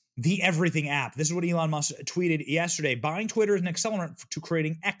X, the everything app. This is what Elon Musk tweeted yesterday. Buying Twitter is an accelerant to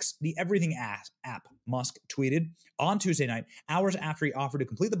creating X, the everything app, Musk tweeted on Tuesday night, hours after he offered to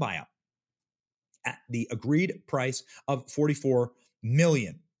complete the buyout at the agreed price of $44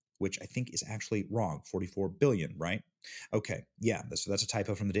 million, which I think is actually wrong. $44 billion, right? Okay, yeah, so that's a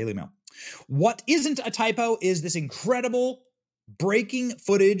typo from the Daily Mail. What isn't a typo is this incredible breaking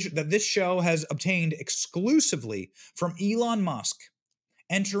footage that this show has obtained exclusively from Elon Musk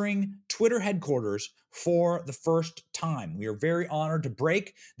entering Twitter headquarters for the first time. We are very honored to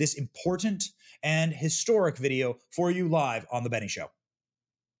break this important and historic video for you live on The Benny Show.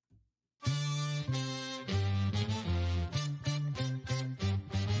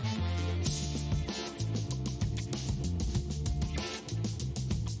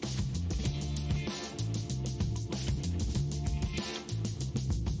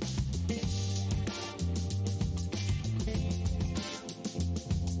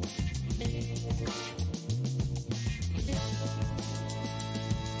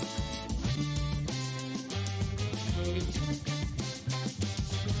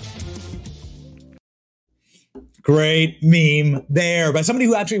 Great meme there by somebody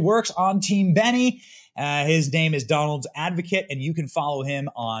who actually works on Team Benny. His name is Donald's Advocate, and you can follow him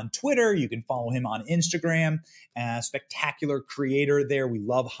on Twitter. You can follow him on Instagram. Spectacular creator there. We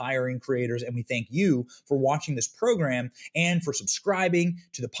love hiring creators, and we thank you for watching this program and for subscribing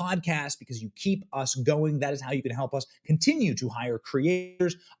to the podcast because you keep us going. That is how you can help us continue to hire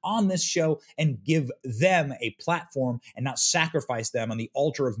creators on this show and give them a platform and not sacrifice them on the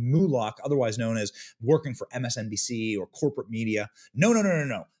altar of Mulak, otherwise known as working for MSNBC or corporate media.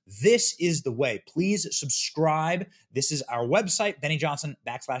 No. This is the way. Please subscribe. This is our website,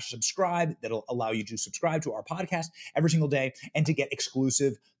 BennyJohnson.com/subscribe. That'll allow you to subscribe to our podcast every single day and to get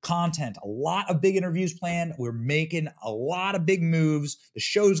exclusive content. A lot of big interviews planned. We're making a lot of big moves. The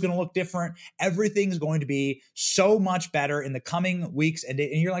show's going to look different. Everything's going to be so much better in the coming weeks. And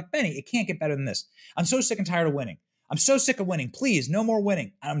you're like, Benny, it can't get better than this. I'm so sick and tired of winning. I'm so sick of winning. Please, no more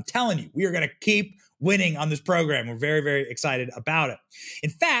winning. I'm telling you, we are going to keep winning on this program. We're very, very excited about it. In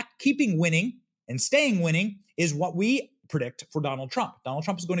fact, keeping winning and staying winning is what we predict for Donald Trump. Donald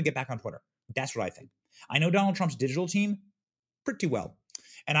Trump is going to get back on Twitter. That's what I think. I know Donald Trump's digital team pretty well.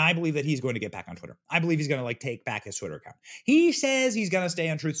 And I believe that he's going to get back on Twitter. I believe he's going to take back his Twitter account. He says he's going to stay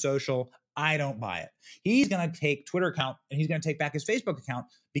on Truth Social. I don't buy it. He's going to take Twitter account and he's going to take back his Facebook account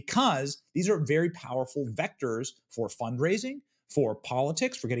because these are very powerful vectors for fundraising, for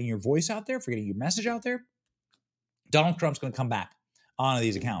politics, for getting your voice out there, for getting your message out there. Donald Trump's going to come back onto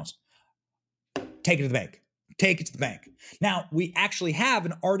these accounts. Take it to the bank. Take it to the bank. Now, we actually have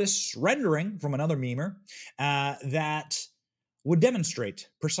an artist's rendering from another memer that would demonstrate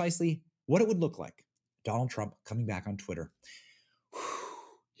precisely what it would look like. Donald Trump coming back on Twitter.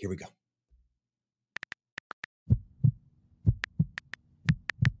 Here we go.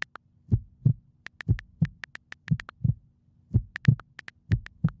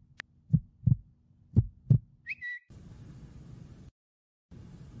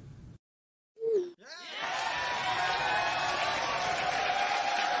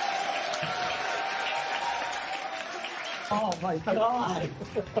 Oh my God.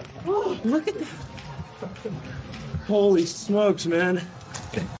 Oh, look at that. Holy smokes, man.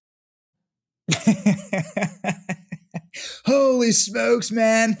 Holy smokes,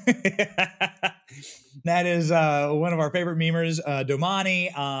 man. That is one of our favorite memers,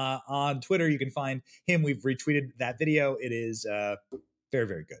 Domani, on Twitter. You can find him. We've retweeted that video. It is very,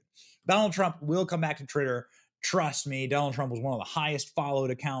 very good. Donald Trump will come back to Twitter. Trust me, Donald Trump was one of the highest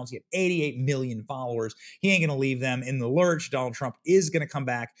followed accounts. He had 88 million followers. He ain't going to leave them in the lurch. Donald Trump is going to come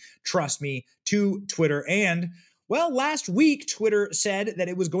back, trust me, to Twitter. And, well, last week, Twitter said that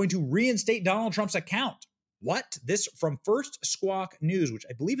it was going to reinstate Donald Trump's account. What? This from First Squawk News, which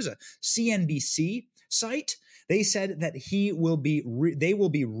I believe is a CNBC site. They said that they will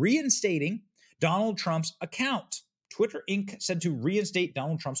be reinstating Donald Trump's account. Twitter Inc. said to reinstate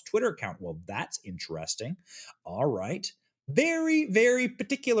Donald Trump's Twitter account. Well, that's interesting. All right. Very, very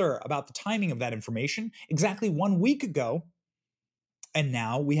particular about the timing of that information. Exactly 1 week ago. And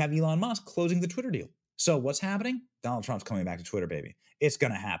now we have Elon Musk closing the Twitter deal. So what's happening? Donald Trump's coming back to Twitter, baby. It's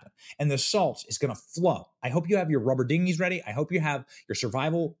going to happen. And the salt is going to flow. I hope you have your rubber dinghies ready. I hope you have your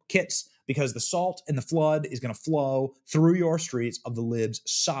survival kits, because the salt and the flood is going to flow through your streets of the libs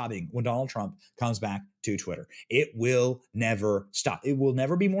sobbing when Donald Trump comes back to Twitter. It will never stop. It will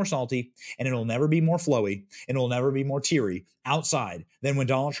never be more salty, and it'll never be more flowy, and it'll never be more teary outside than when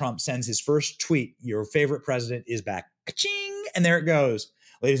Donald Trump sends his first tweet, "Your favorite president is back." Ka-ching! And there it goes.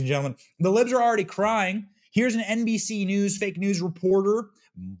 Ladies and gentlemen, the libs are already crying. Here's an NBC News fake news reporter,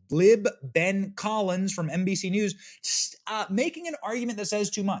 Lib Ben Collins from NBC News, making an argument that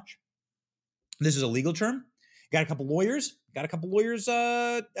says too much. This is a legal term. Got a couple lawyers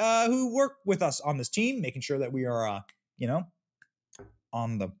who work with us on this team, making sure that we are,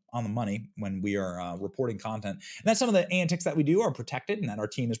 on the money when we are reporting content. And that some of the antics that we do are protected and that our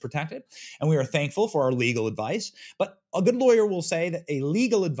team is protected. And we are thankful for our legal advice. But a good lawyer will say that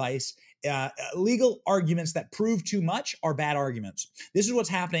legal arguments that prove too much are bad arguments. This is what's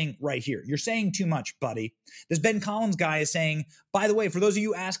happening right here. You're saying too much, buddy. This Ben Collins guy is saying, by the way, for those of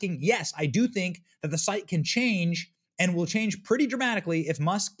you asking, yes, I do think that the site can change and will change pretty dramatically if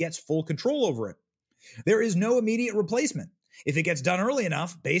Musk gets full control over it. There is no immediate replacement. If it gets done early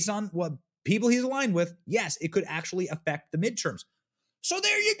enough, based on what people he's aligned with, yes, it could actually affect the midterms. So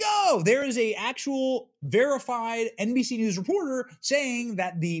there you go. There is a actual verified NBC News reporter saying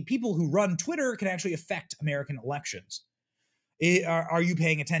that the people who run Twitter can actually affect American elections. Are you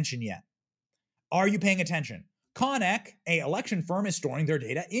paying attention yet? Are you paying attention? Conec, a election firm, is storing their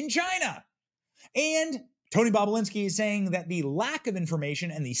data in China. And Tony Bobulinski is saying that the lack of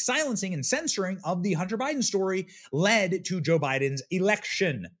information and the silencing and censoring of the Hunter Biden story led to Joe Biden's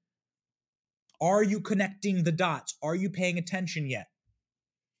election. Are you connecting the dots? Are you paying attention yet?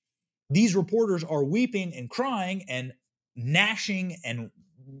 These reporters are weeping and crying and gnashing and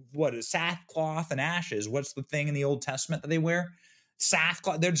what is sackcloth and ashes? What's the thing in the Old Testament that they wear?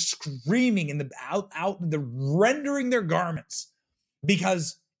 Sackcloth. They're screaming in the out. They're rendering their garments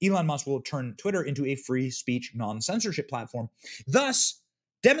because Elon Musk will turn Twitter into a free speech, non-censorship platform, thus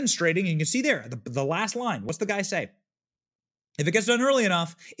demonstrating, you can see there, the last line. What's the guy say? If it gets done early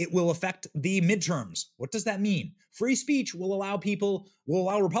enough, it will affect the midterms. What does that mean? Free speech will allow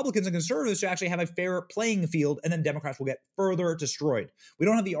Republicans and conservatives to actually have a fair playing field, and then Democrats will get further destroyed. We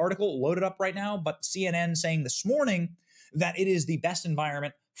don't have the article loaded up right now, but CNN saying this morning that it is the best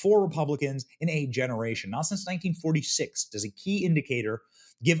environment for Republicans in a generation. Not since 1946 does a key indicator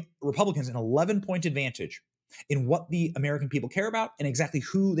give Republicans an 11-point advantage in what the American people care about and exactly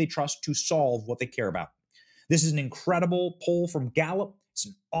who they trust to solve what they care about. This is an incredible poll from Gallup. It's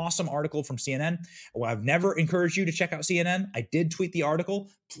an awesome article from CNN. Well, I've never encouraged you to check out CNN. I did tweet the article.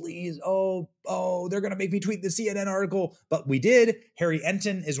 Please, they're going to make me tweet the CNN article. But we did. Harry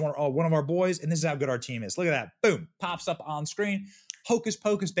Enton is one of our boys, and this is how good our team is. Look at that. Boom. Pops up on screen. Hocus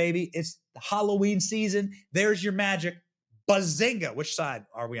pocus, baby. It's Halloween season. There's your magic. Bazinga. Which side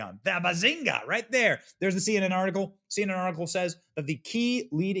are we on? The bazinga right there. There's the CNN article. CNN article says that the key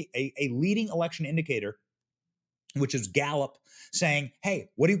leading election indicator, which is Gallup, saying, hey,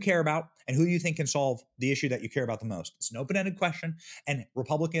 what do you care about and who do you think can solve the issue that you care about the most? It's an open-ended question, and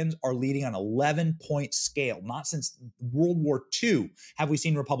Republicans are leading on an 11-point scale. Not since World War II have we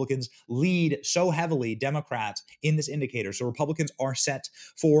seen Republicans lead so heavily Democrats in this indicator. So Republicans are set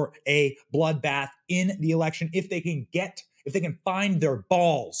for a bloodbath in the election if they can find their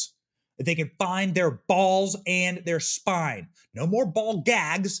balls. If they can find their balls and their spine. No more ball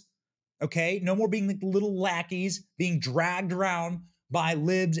gags. Okay, no more being like little lackeys being dragged around by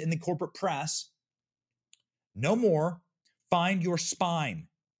libs in the corporate press. No more. Find your spine,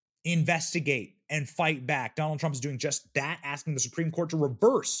 investigate, and fight back. Donald Trump is doing just that, asking the Supreme Court to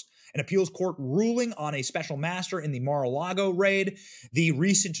reverse an appeals court ruling on a special master in the Mar-a-Lago raid. The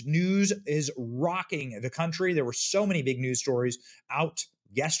recent news is rocking the country. There were so many big news stories out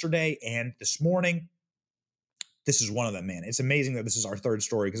yesterday and this morning. This is one of them, man. It's amazing that this is our third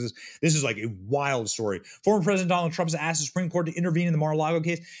story because this is like a wild story. Former President Donald Trump has asked the Supreme Court to intervene in the Mar-a-Lago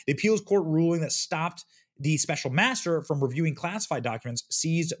case. The appeals court ruling that stopped the special master from reviewing classified documents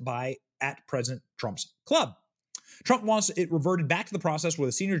seized at President Trump's club. Trump wants it reverted back to the process where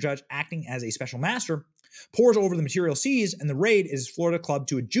the senior judge acting as a special master pores over the material seized, and the raid is Florida club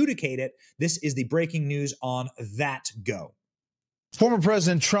to adjudicate it. This is the breaking news on that go. Former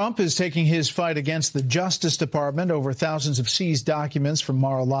President Trump is taking his fight against the Justice Department over thousands of seized documents from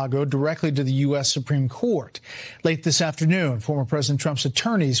Mar-a-Lago directly to the U.S. Supreme Court. Late this afternoon, former President Trump's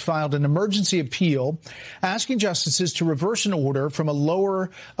attorneys filed an emergency appeal asking justices to reverse an order from a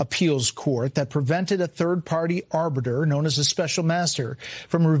lower appeals court that prevented a third-party arbiter known as a special master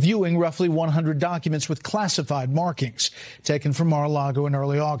from reviewing roughly 100 documents with classified markings taken from Mar-a-Lago in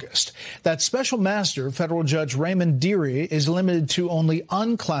early August. That special master, federal judge Raymond Dearie, is limited to only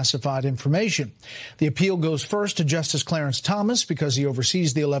unclassified information. The appeal goes first to Justice Clarence Thomas because he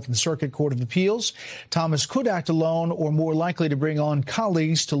oversees the 11th Circuit Court of Appeals. Thomas could act alone or more likely to bring on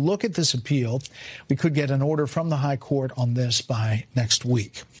colleagues to look at this appeal. We could get an order from the High Court on this by next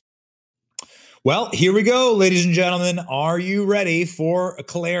week. Well, here we go, ladies and gentlemen. Are you ready for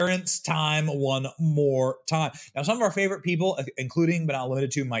Clarence time one more time? Now, some of our favorite people, including but not limited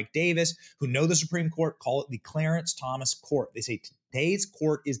to Mike Davis, who know the Supreme Court, call it the Clarence Thomas Court. They say today's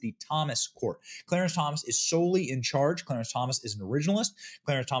court is the Thomas Court. Clarence Thomas is solely in charge. Clarence Thomas is an originalist.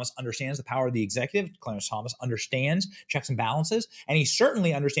 Clarence Thomas understands the power of the executive. Clarence Thomas understands checks and balances, and he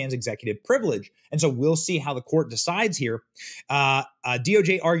certainly understands executive privilege. And so we'll see how the court decides here.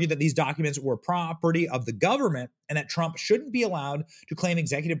 DOJ argued that these documents were property of the government and that Trump shouldn't be allowed to claim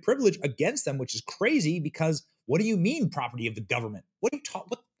executive privilege against them, which is crazy because what do you mean property of the government? What the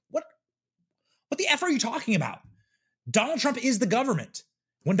F are you talking about? Donald Trump is the government.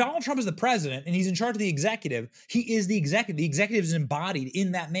 When Donald Trump is the president and he's in charge of the executive, he is the executive. The executive is embodied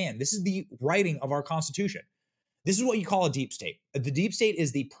in that man. This is the writing of our Constitution. This is what you call a deep state. The deep state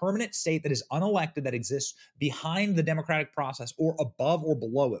is the permanent state that is unelected, that exists behind the democratic process or above or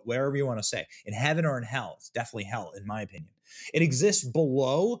below it, wherever you want to say, in heaven or in hell. It's definitely hell, in my opinion. It exists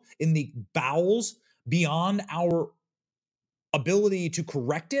below, in the bowels, beyond our ability to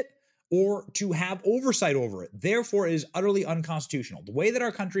correct it or to have oversight over it. Therefore, it is utterly unconstitutional. The way that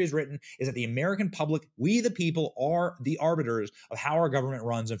our country is written is that the American public, we the people, are the arbiters of how our government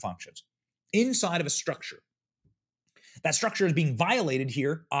runs and functions inside of a structure. That structure is being violated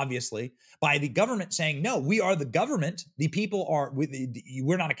here, obviously, by the government saying, no, we are the government. The people are,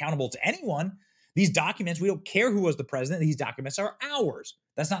 we're not accountable to anyone. These documents, we don't care who was the president. These documents are ours.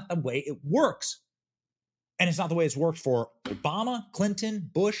 That's not the way it works. And it's not the way it's worked for Obama, Clinton,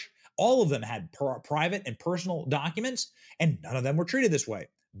 Bush. All of them had private and personal documents, and none of them were treated this way.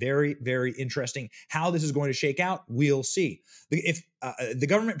 Very, very interesting. How this is going to shake out, we'll see. If the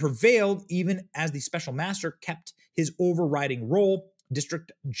government prevailed, even as the special master kept his overriding role,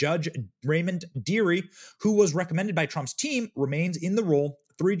 District Judge Raymond Dearie, who was recommended by Trump's team, remains in the role.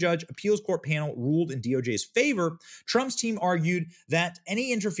 3-judge appeals court panel ruled in DOJ's favor. Trump's team argued that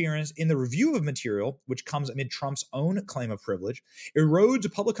any interference in the review of material, which comes amid Trump's own claim of privilege,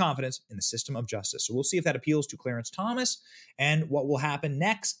 erodes public confidence in the system of justice. So we'll see if that appeals to Clarence Thomas and what will happen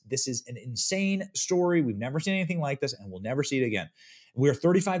next. This is an insane story. We've never seen anything like this, and we'll never see it again. We're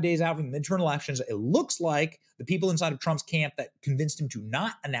 35 days out from the midterm elections. It looks like the people inside of Trump's camp that convinced him to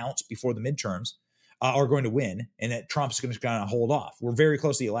not announce before the midterms are going to win, and that Trump's going to kind of hold off. We're very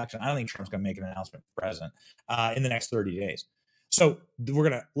close to the election. I don't think Trump's going to make an announcement for president in the next 30 days. So we're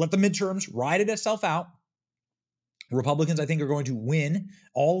going to let the midterms ride itself out. Republicans, I think, are going to win.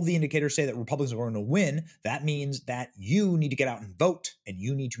 All of the indicators say that Republicans are going to win. That means that you need to get out and vote, and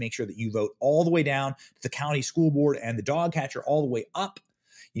you need to make sure that you vote all the way down to the county school board and the dog catcher all the way up.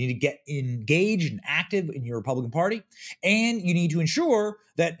 You need to get engaged and active in your Republican Party, and you need to ensure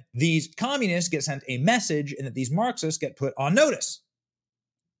that these communists get sent a message and that these Marxists get put on notice.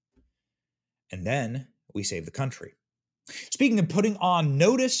 And then we save the country. Speaking of putting on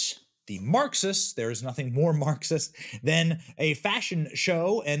notice, the Marxists, there is nothing more Marxist than a fashion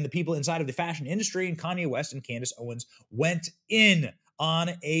show, and the people inside of the fashion industry, and Kanye West and Candace Owens went in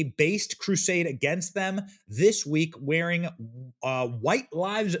on a based crusade against them this week, wearing White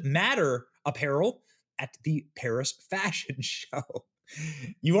Lives Matter apparel at the Paris Fashion Show.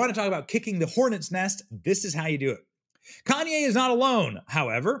 You want to talk about kicking the hornet's nest? This is how you do it. Kanye is not alone,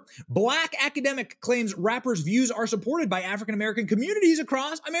 however. Black academic claims rapper's views are supported by African-American communities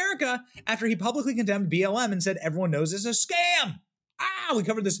across America after he publicly condemned BLM and said everyone knows this is a scam. We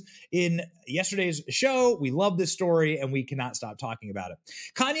covered this in yesterday's show. We love this story, and we cannot stop talking about it.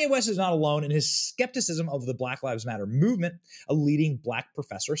 Kanye West is not alone in his skepticism of the Black Lives Matter movement, a leading Black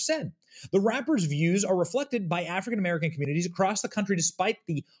professor said. The rapper's views are reflected by African-American communities across the country despite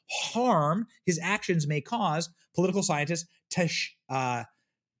the harm his actions may cause, political scientist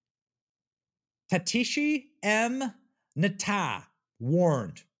Tatishi M. Nata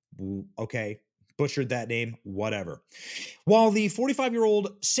warned. Okay. Butchered that name, whatever. While the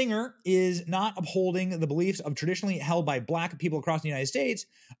 45-year-old singer is not upholding the beliefs of traditionally held by black people across the United States,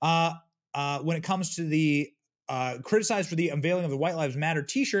 when it comes to the criticized for the unveiling of the White Lives Matter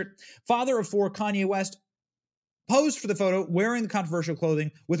t-shirt, father of four Kanye West posed for the photo wearing the controversial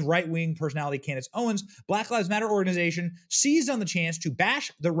clothing with right-wing personality Candace Owens. Black Lives Matter organization seized on the chance to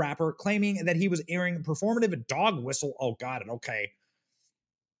bash the rapper, claiming that he was airing performative dog whistle. Oh, got it. Okay.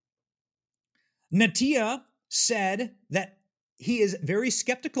 Natia said that he is very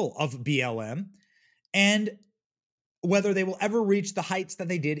skeptical of BLM and whether they will ever reach the heights that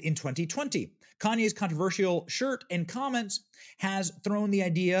they did in 2020. Kanye's controversial shirt and comments has thrown the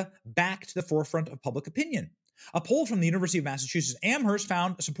idea back to the forefront of public opinion. A poll from the University of Massachusetts Amherst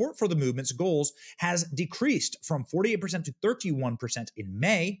found support for the movement's goals has decreased from 48% to 31% in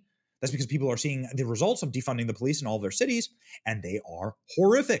May. That's because people are seeing the results of defunding the police in all of their cities, and they are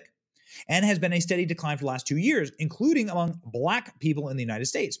horrific, and has been a steady decline for the last 2 years, including among black people in the United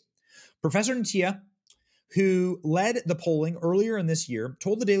States. Professor Natia, who led the polling earlier in this year,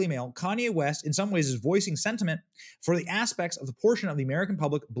 told the Daily Mail Kanye West in some ways is voicing sentiment for the aspects of the portion of the American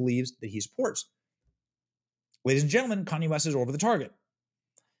public believes that he supports. Ladies and gentlemen, Kanye West is over the target.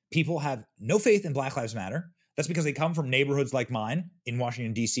 People have no faith in Black Lives Matter. That's because they come from neighborhoods like mine in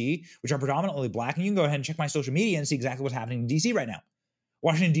Washington, D.C., which are predominantly black. And you can go ahead and check my social media and see exactly what's happening in D.C. right now.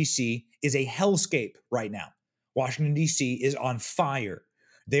 Washington, D.C. is a hellscape right now. Washington, D.C. is on fire.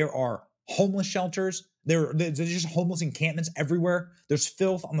 There are homeless shelters. There's just homeless encampments everywhere. There's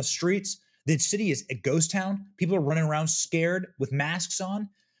filth on the streets. The city is a ghost town. People are running around scared with masks on.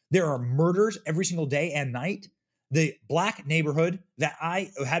 There are murders every single day and night. The black neighborhood that I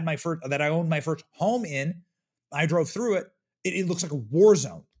owned my first home in, I drove through it. It looks like a war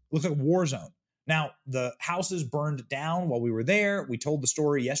zone. It looks like a war zone. Now, the houses burned down while we were there. We told the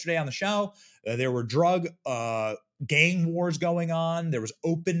story yesterday on the show. There were drug gang wars going on. There was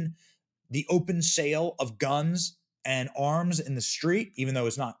the open sale of guns and arms in the street, even though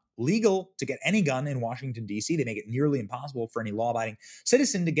it's not legal to get any gun in Washington, D.C. They make it nearly impossible for any law-abiding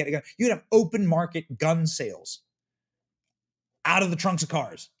citizen to get a gun. You could have open market gun sales out of the trunks of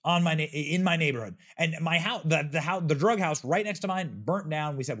cars in my neighborhood. And my house, the drug house right next to mine burnt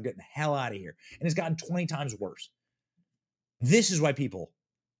down. We said, we're getting the hell out of here. And it's gotten 20 times worse. This is why people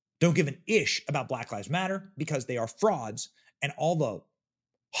don't give an ish about Black Lives Matter, because they are frauds, and all the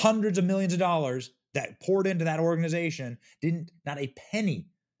hundreds of millions of dollars that poured into that organization not a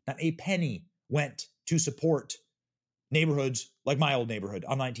penny went to support neighborhoods like my old neighborhood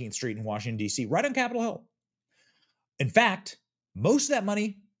on 19th Street in Washington, D.C., right on Capitol Hill. In fact, most of that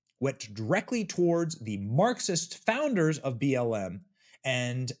money went directly towards the Marxist founders of BLM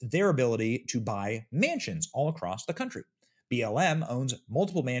and their ability to buy mansions all across the country. BLM owns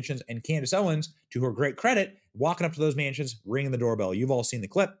multiple mansions, and Candace Owens, to her great credit, walking up to those mansions, ringing the doorbell. You've all seen the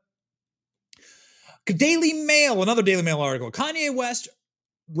clip. Daily Mail, another Daily Mail article. Kanye West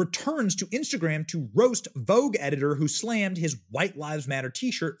returns to Instagram to roast Vogue editor who slammed his White Lives Matter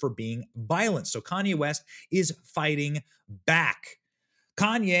t-shirt for being violent. So Kanye West is fighting back.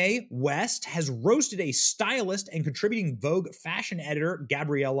 Kanye West has roasted a stylist and contributing Vogue fashion editor,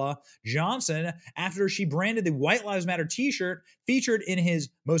 Gabriella Johnson, after she branded the White Lives Matter t-shirt featured in his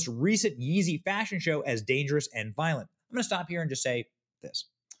most recent Yeezy fashion show as dangerous and violent. I'm going to stop here and just say this.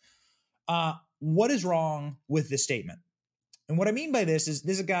 What is wrong with this statement? And what I mean by this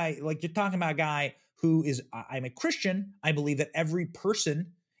is a guy, like you're talking about a guy who is, I'm a Christian. I believe that every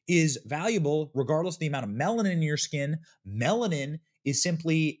person is valuable regardless of the amount of melanin in your skin. Melanin is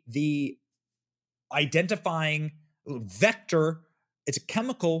simply the identifying vector. It's a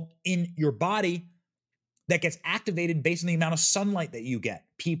chemical in your body that gets activated based on the amount of sunlight that you get.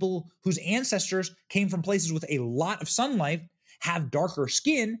 People whose ancestors came from places with a lot of sunlight have darker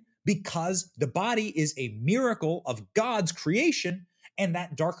skin because the body is a miracle of God's creation, and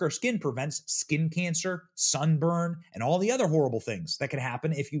that darker skin prevents skin cancer, sunburn, and all the other horrible things that can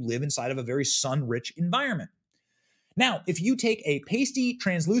happen if you live inside of a very sun-rich environment. Now, if you take a pasty,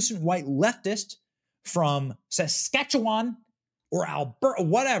 translucent white leftist from Saskatchewan or Alberta,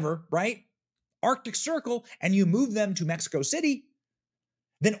 whatever, right? Arctic Circle, and you move them to Mexico City,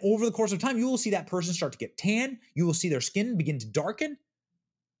 then over the course of time, you will see that person start to get tan. You will see their skin begin to darken.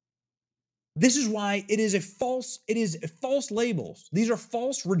 This is why it is false labels. These are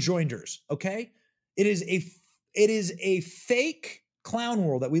false rejoinders, okay? It is a fake clown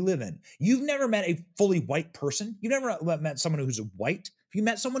world that we live in. You've never met a fully white person. You've never met someone who's white. Have you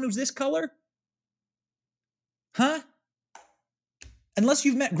met someone who's this color? Huh? Unless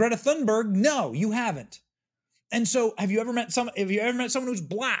you've met Greta Thunberg, no, you haven't. And so have you ever met someone who's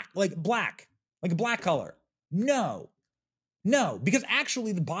black, like black? like a black color. No, because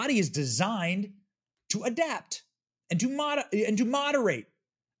actually the body is designed to adapt and to moderate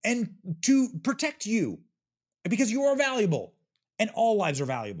and to protect you, because you are valuable, and all lives are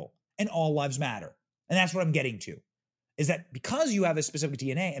valuable, and all lives matter. And that's what I'm getting to, is that because you have a specific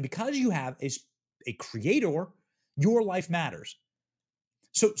DNA and because you have a creator, your life matters.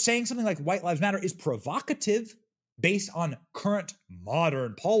 So saying something like white lives matter is provocative based on current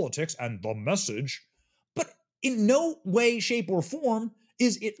modern politics and the message, but in no way, shape, or form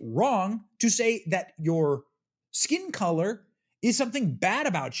is it wrong to say that your skin color is something bad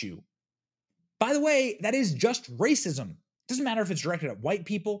about you. By the way, that is just racism. It doesn't matter if it's directed at white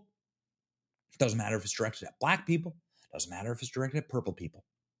people. It doesn't matter if it's directed at black people. It doesn't matter if it's directed at purple people.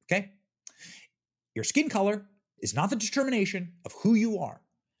 Okay? Your skin color is not the determination of who you are.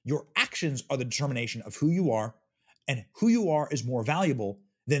 Your actions are the determination of who you are, and who you are is more valuable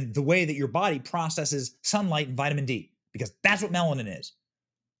than the way that your body processes sunlight and vitamin D, because that's what melanin is.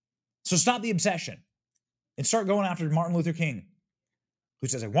 So stop the obsession and start going after Martin Luther King, who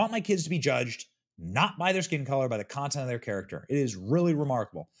says, I want my kids to be judged not by their skin color, by the content of their character. It is really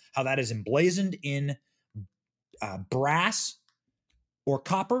remarkable how that is emblazoned in brass or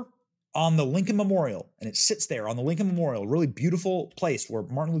copper on the Lincoln Memorial, and it sits there on the Lincoln Memorial, a really beautiful place where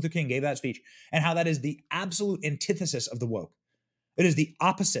Martin Luther King gave that speech, and how that is the absolute antithesis of the woke. It is the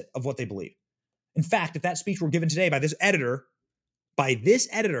opposite of what they believe. In fact, if that speech were given today by this editor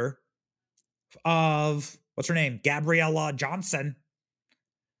of, what's her name? Gabriella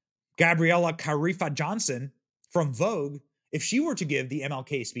Carifa Johnson from Vogue, if she were to give the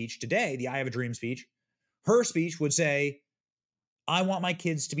MLK speech today, the I Have a Dream speech, her speech would say, I want my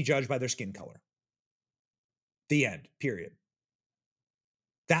kids to be judged by their skin color. The end, period.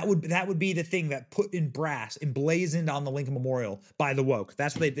 That would be the thing that put in brass, emblazoned on the Lincoln Memorial by the woke.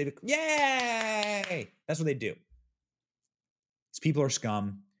 That's what they did. Yay! That's what they do. These people are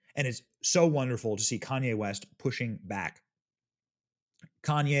scum, and it's so wonderful to see Kanye West pushing back.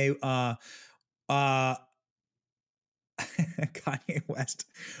 Kanye West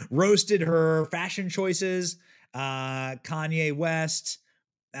roasted her fashion choices. Kanye West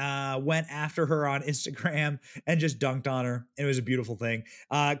went after her on Instagram and just dunked on her. It was a beautiful thing.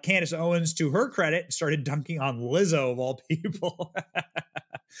 Candace Owens, to her credit, started dunking on Lizzo of all people.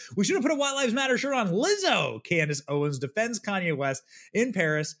 We should have put a White Lives Matter shirt on Lizzo. Candace Owens defends Kanye West in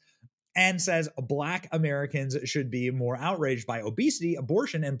Paris and says Black Americans should be more outraged by obesity,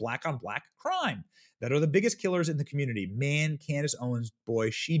 abortion, and black-on-black crime that are the biggest killers in the community. Man, Candace Owens, boy,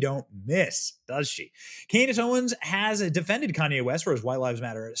 she don't miss, does she? Candace Owens has defended Kanye West for his White Lives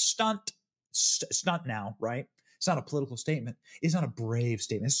Matter stunt now, right? It's not a political statement. It's not a brave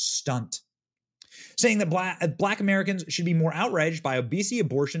statement. It's a stunt. Saying that black Americans should be more outraged by obesity,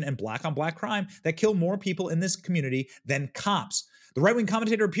 abortion, and black-on-black crime that kill more people in this community than cops. The right-wing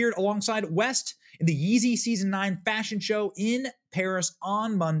commentator appeared alongside West in the Yeezy Season 9 fashion show in Paris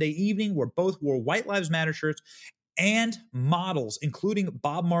on Monday evening, where both wore White Lives Matter shirts, and models, including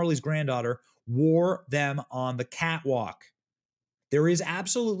Bob Marley's granddaughter, wore them on the catwalk. There is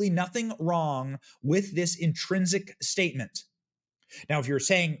absolutely nothing wrong with this intrinsic statement. Now, if you're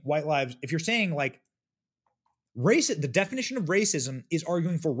saying white lives, if you're saying like race, the definition of racism is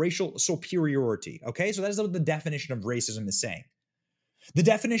arguing for racial superiority. Okay, so that is what the definition of racism is saying. The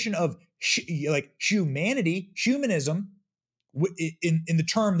definition of humanism, in the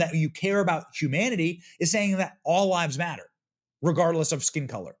term that you care about humanity, is saying that all lives matter, regardless of skin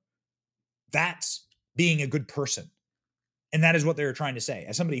color. That's being a good person. And that is what they're trying to say.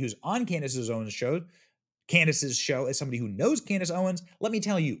 As somebody who's on Candace's show, as somebody who knows Candace Owens, let me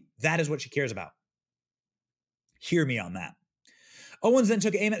tell you, that is what she cares about. Hear me on that. Owens then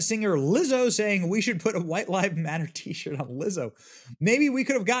took aim at singer Lizzo, saying we should put a White Lives Matter t-shirt on Lizzo. Maybe we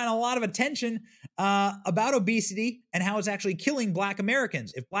could have gotten a lot of attention about obesity and how it's actually killing Black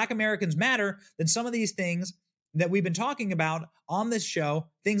Americans. If Black Americans matter, then some of these things that we've been talking about on this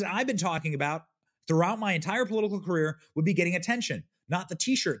show, things I've been talking about throughout my entire political career, would be getting attention, not the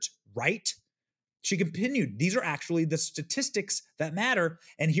t-shirts, right? She continued, these are actually the statistics that matter,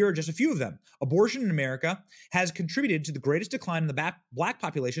 and here are just a few of them. Abortion in America has contributed to the greatest decline in the Black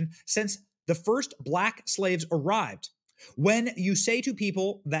population since the first Black slaves arrived. When you say to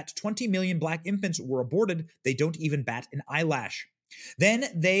people that 20 million Black infants were aborted, they don't even bat an eyelash. Then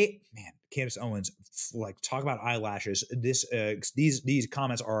Candace Owens, talk about eyelashes. These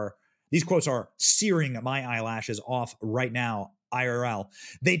quotes are searing my eyelashes off right now, IRL.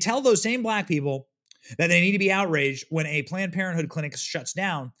 They tell those same Black people that they need to be outraged when a Planned Parenthood clinic shuts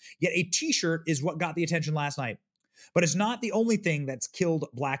down, yet a t-shirt is what got the attention last night. But it's not the only thing that's killed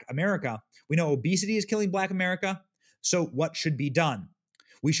Black America. We know obesity is killing Black America. So what should be done?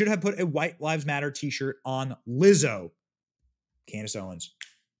 We should have put a White Lives Matter t-shirt on Lizzo. Candace Owens.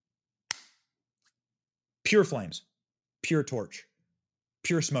 Pure flames. Pure torch.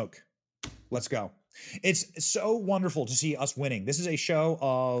 Pure smoke. Let's go. It's so wonderful to see us winning. This is a show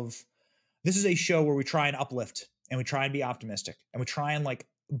where we try and uplift and we try and be optimistic and we try and like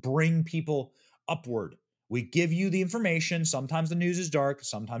bring people upward. We give you the information. Sometimes the news is dark.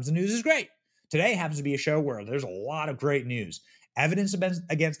 Sometimes the news is great. Today happens to be a show where there's a lot of great news. Evidence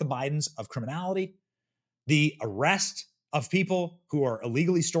against the Bidens of criminality, the arrest of people who are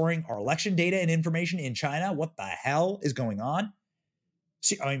illegally storing our election data and information in China. What the hell is going on?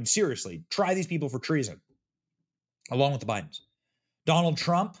 I mean, seriously, try these people for treason, along with the Bidens. Donald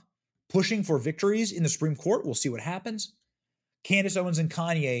Trump pushing for victories in the Supreme Court. We'll see what happens. Candace Owens and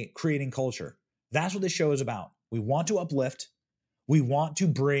Kanye creating culture. That's what this show is about. We want to uplift. We want to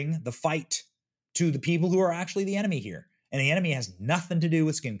bring the fight to the people who are actually the enemy here. And the enemy has nothing to do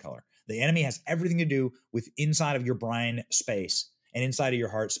with skin color. The enemy has everything to do with inside of your brain space and inside of your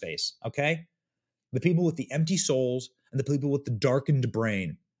heart space, okay? The people with the empty souls and the people with the darkened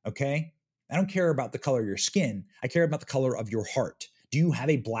brain, okay? I don't care about the color of your skin. I care about the color of your heart. Do you have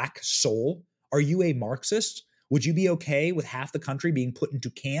a black soul? Are you a Marxist? Would you be okay with half the country being put into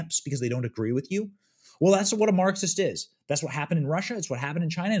camps because they don't agree with you? Well, that's what a Marxist is. That's what happened in Russia. It's what happened in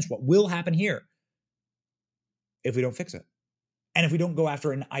China. It's what will happen here if we don't fix it. And if we don't go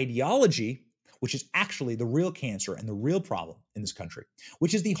after an ideology, which is actually the real cancer and the real problem in this country,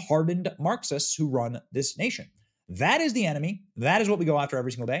 which is the hardened Marxists who run this nation. That is the enemy. That is what we go after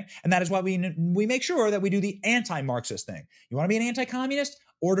every single day. And that is why we make sure that we do the anti-Marxist thing. You want to be an anti-communist?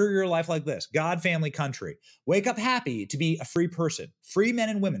 Order your life like this. God, family, country. Wake up happy to be a free person, free men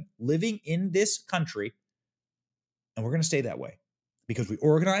and women living in this country. And we're going to stay that way because we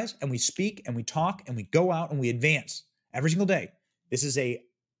organize and we speak and we talk and we go out and we advance every single day. This is a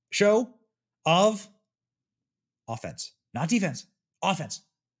show of offense, not defense, offense.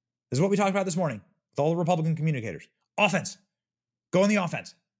 This is what we talked about this morning with all the Republican communicators. Offense. Go on the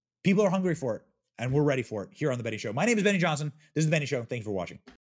offense. People are hungry for it, and we're ready for it here on The Benny Show. My name is Benny Johnson. This is The Benny Show. Thank you for watching.